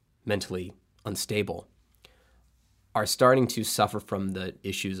still mentally unstable, are starting to suffer from the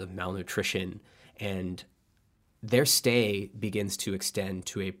issues of malnutrition, and their stay begins to extend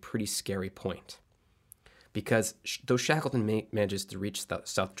to a pretty scary point. Because though Shackleton manages to reach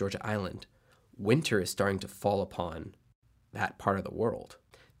South Georgia Island, winter is starting to fall upon that part of the world.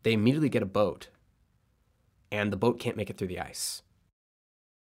 They immediately get a boat, and the boat can't make it through the ice.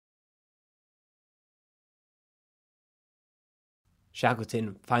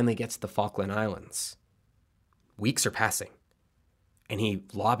 Shackleton finally gets to the Falkland Islands. Weeks are passing, and he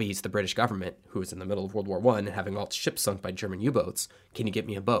lobbies the British government, who is in the middle of World War I and having all its ships sunk by German U-boats, can you get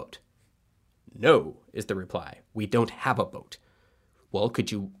me a boat? No, is the reply. We don't have a boat. Well,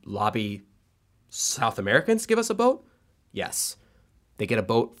 could you lobby South Americans to give us a boat? Yes. They get a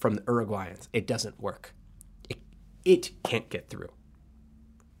boat from the Uruguayans. It doesn't work. It can't get through.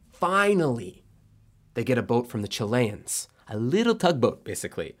 Finally, they get a boat from the Chileans. A little tugboat,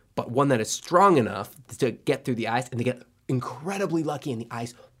 basically, but one that is strong enough to get through the ice, and they get incredibly lucky, and the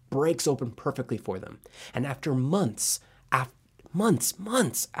ice breaks open perfectly for them. And after months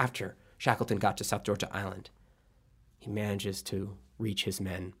months after Shackleton got to South Georgia Island, he manages to reach his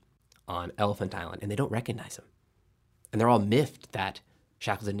men on Elephant Island, and they don't recognize him. And they're all miffed that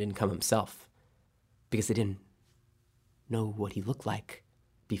Shackleton didn't come himself because they didn't know what he looked like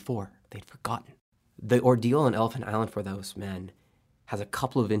before. They'd forgotten. The ordeal on Elephant Island for those men has a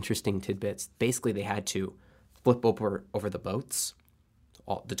couple of interesting tidbits. Basically, they had to flip over the boats,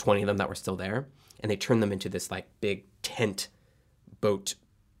 all the 20 of them that were still there, and they turned them into this like big tent boat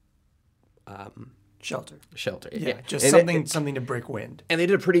Shelter. Yeah. Just something to break wind. And they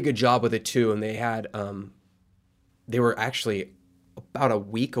did a pretty good job with it too. And they had they were actually about a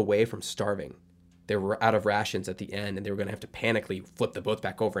week away from starving. They were out of rations at the end, and they were going to have to panically flip the boats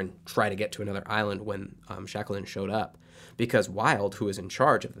back over and try to get to another island when Shackleton showed up. Because Wild, who was in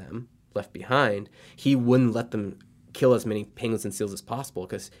charge of them, left behind, he wouldn't let them kill as many penguins and seals as possible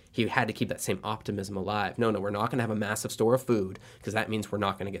because he had to keep that same optimism alive. No, we're not going to have a massive store of food because that means we're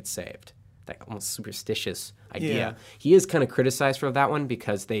not going to get saved. That almost superstitious idea. Yeah. He is kind of criticized for that one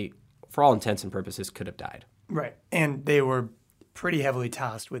because they, for all intents and purposes, could have died. Right. And they were pretty heavily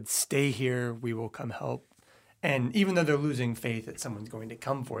tasked with stay here, we will come help. And even though they're losing faith that someone's going to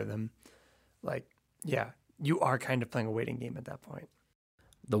come for them, like, yeah, you are kind of playing a waiting game at that point.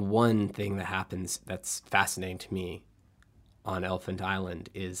 The one thing that happens that's fascinating to me on Elephant Island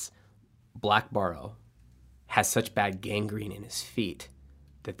is Black Barrow has such bad gangrene in his feet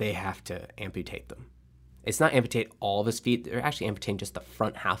that they have to amputate them. It's not amputate all of his feet. They're actually amputating just the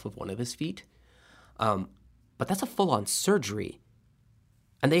front half of one of his feet. But that's a full-on surgery.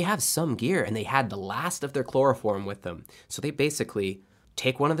 And they have some gear, and they had the last of their chloroform with them. So they basically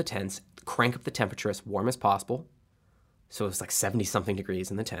take one of the tents, crank up the temperature as warm as possible. So it's like 70-something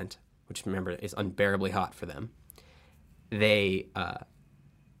degrees in the tent, which, remember, is unbearably hot for them. They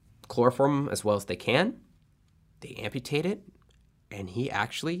chloroform as well as they can. They amputate it, and he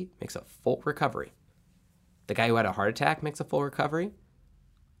actually makes a full recovery. The guy who had a heart attack makes a full recovery,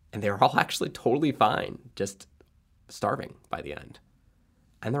 and they're all actually totally fine, just starving by the end.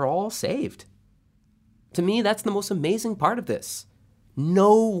 And they're all saved. To me, that's the most amazing part of this.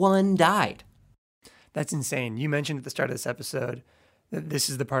 No one died. That's insane. You mentioned at the start of this episode that this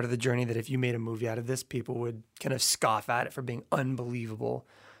is the part of the journey that if you made a movie out of this, people would kind of scoff at it for being unbelievable.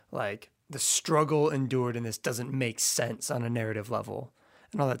 Like, the struggle endured in this doesn't make sense on a narrative level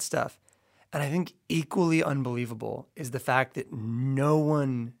and all that stuff. And I think equally unbelievable is the fact that no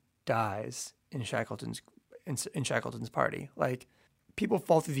one dies in Shackleton's party. Like, people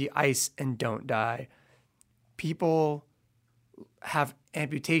fall through the ice and don't die. People have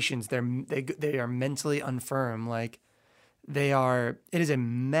amputations. They are mentally infirm. Like, it is a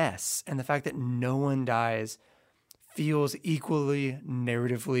mess. And the fact that no one dies feels equally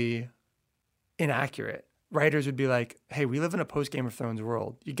narratively inaccurate. Writers would be like, hey, we live in a post-Game of Thrones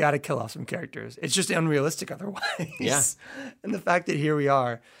world. You got to kill off some characters. It's just unrealistic otherwise. Yeah. And the fact that here we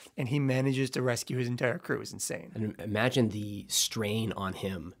are and he manages to rescue his entire crew is insane. And imagine the strain on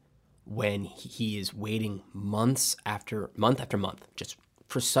him when he is waiting month after month, just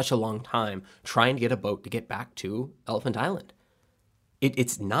for such a long time, trying to get a boat to get back to Elephant Island.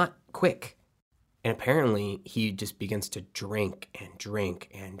 It's not quick. And apparently he just begins to drink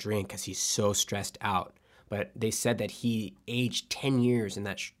because he's so stressed out. But they said that he aged 10 years in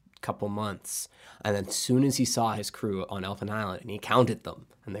that couple months. And then as soon as he saw his crew on Elephant Island and he counted them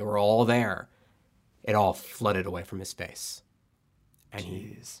and they were all there, it all flooded away from his face. And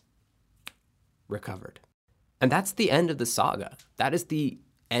he recovered. And that's the end of the saga. That is the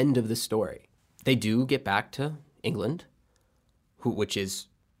end of the story. They do get back to England, which is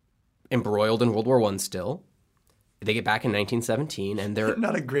embroiled in World War I still. They get back in 1917, and they're...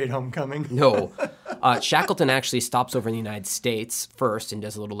 Not a great homecoming. No. Shackleton actually stops over in the United States first and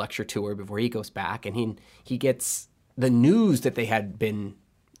does a little lecture tour before he goes back, and he gets the news that they had been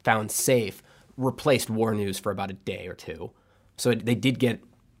found safe replaced war news for about a day or two. So they did get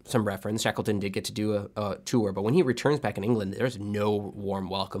some reference. Shackleton did get to do a tour, but when he returns back in England, there's no warm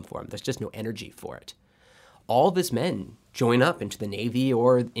welcome for him. There's just no energy for it. All of his men join up into the Navy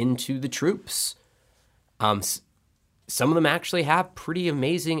or into the troops. Some of them actually have pretty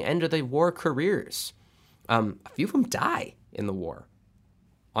amazing end-of-the-war careers. A few of them die in the war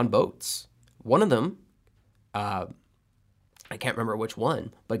on boats. One of them, I can't remember which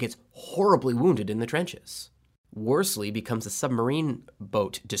one, but gets horribly wounded in the trenches. Worsley becomes a submarine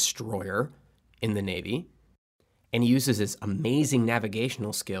boat destroyer in the Navy, and he uses his amazing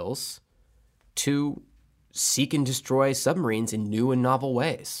navigational skills to seek and destroy submarines in new and novel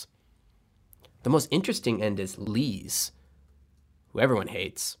ways. The most interesting end is Lees, who everyone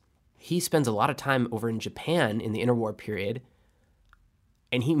hates. He spends a lot of time over in Japan in the interwar period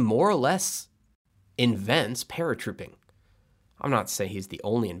And he more or less invents paratrooping. I'm not saying he's the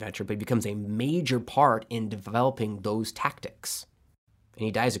only inventor, but he becomes a major part in developing those tactics. And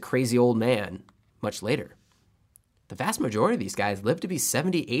he dies a crazy old man much later. The vast majority of these guys live to be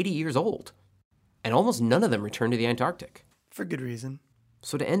 70, 80 years old. And almost none of them return to the Antarctic. For good reason.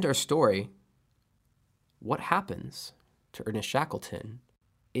 So to end our story, what happens to Ernest Shackleton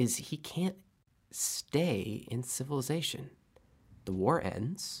is he can't stay in civilization. The war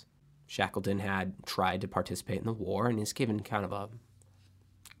ends. Shackleton had tried to participate in the war and is given kind of a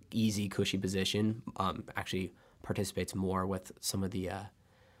easy, cushy position. Actually participates more with some of the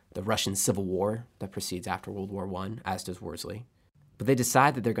Russian Civil War that proceeds after World War I, as does Worsley. But they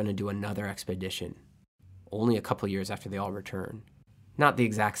decide that they're going to do another expedition only a couple years after they all return. Not the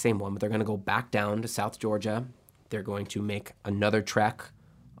exact same one, but they're going to go back down to South Georgia. They're going to make another trek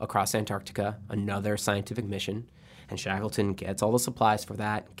across Antarctica, another scientific mission. And Shackleton gets all the supplies for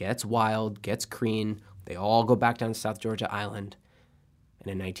that, gets Wild, gets Crean. They all go back down to South Georgia Island.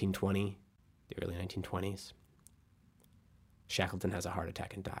 And in 1920, the early 1920s, Shackleton has a heart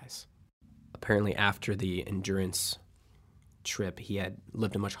attack and dies. Apparently after the Endurance trip, he had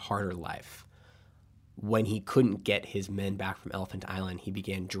lived a much harder life. When he couldn't get his men back from Elephant Island, he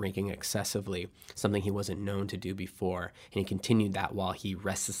began drinking excessively, something he wasn't known to do before, and he continued that while he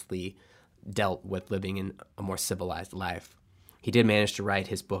restlessly dealt with living in a more civilized life. He did manage to write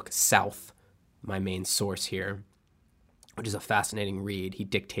his book, South, my main source here, which is a fascinating read. He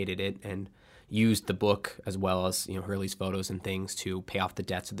dictated it and used the book as well as Hurley's photos and things to pay off the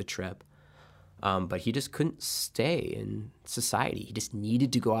debts of the trip. But he just couldn't stay in society. He just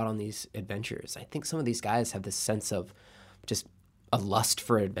needed to go out on these adventures. I think some of these guys have this sense of just a lust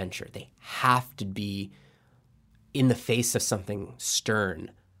for adventure. They have to be in the face of something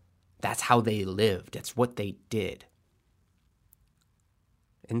stern. That's how they lived. That's what they did.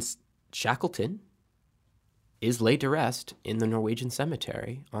 And Shackleton is laid to rest in the Norwegian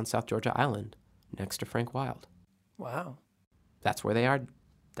cemetery on South Georgia Island next to Frank Wild. Wow. That's where they are.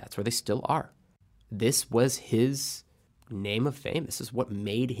 That's where they still are. This was his name of fame. This is what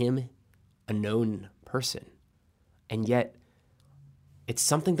made him a known person. And yet, it's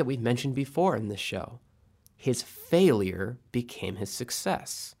something that we've mentioned before in this show. His failure became his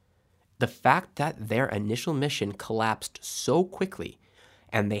success. The fact that their initial mission collapsed so quickly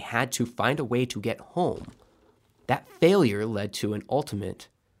and they had to find a way to get home, that failure led to an ultimate,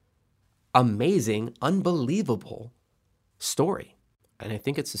 amazing, unbelievable story. And I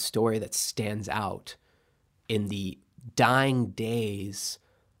think it's a story that stands out in the dying days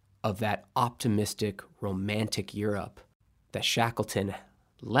of that optimistic, romantic Europe that Shackleton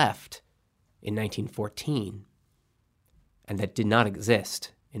left in 1914 and that did not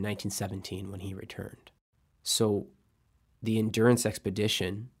exist in 1917 when he returned. So the Endurance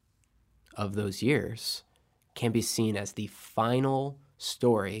expedition of those years can be seen as the final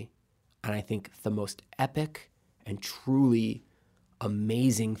story, and I think the most epic and truly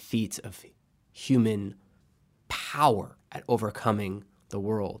amazing feats of human power at overcoming the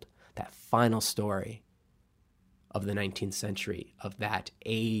world. That final story of the 19th century, of that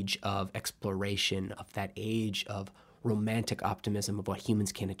age of exploration, of that age of romantic optimism of what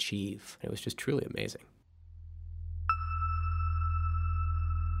humans can achieve. It was just truly amazing.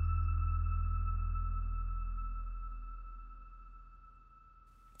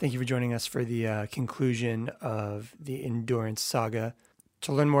 Thank you for joining us for the conclusion of the Endurance saga.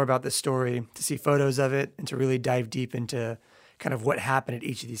 To learn more about this story, to see photos of it, and to really dive deep into kind of what happened at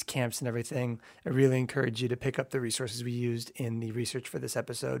each of these camps and everything, I really encourage you to pick up the resources we used in the research for this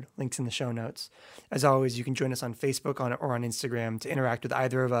episode. Links in the show notes. As always, you can join us on Facebook or on Instagram to interact with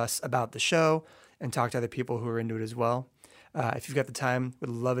either of us about the show and talk to other people who are into it as well. If you've got the time, would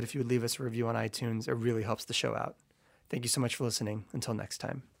love it if you would leave us a review on iTunes. It really helps the show out. Thank you so much for listening. Until next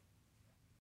time.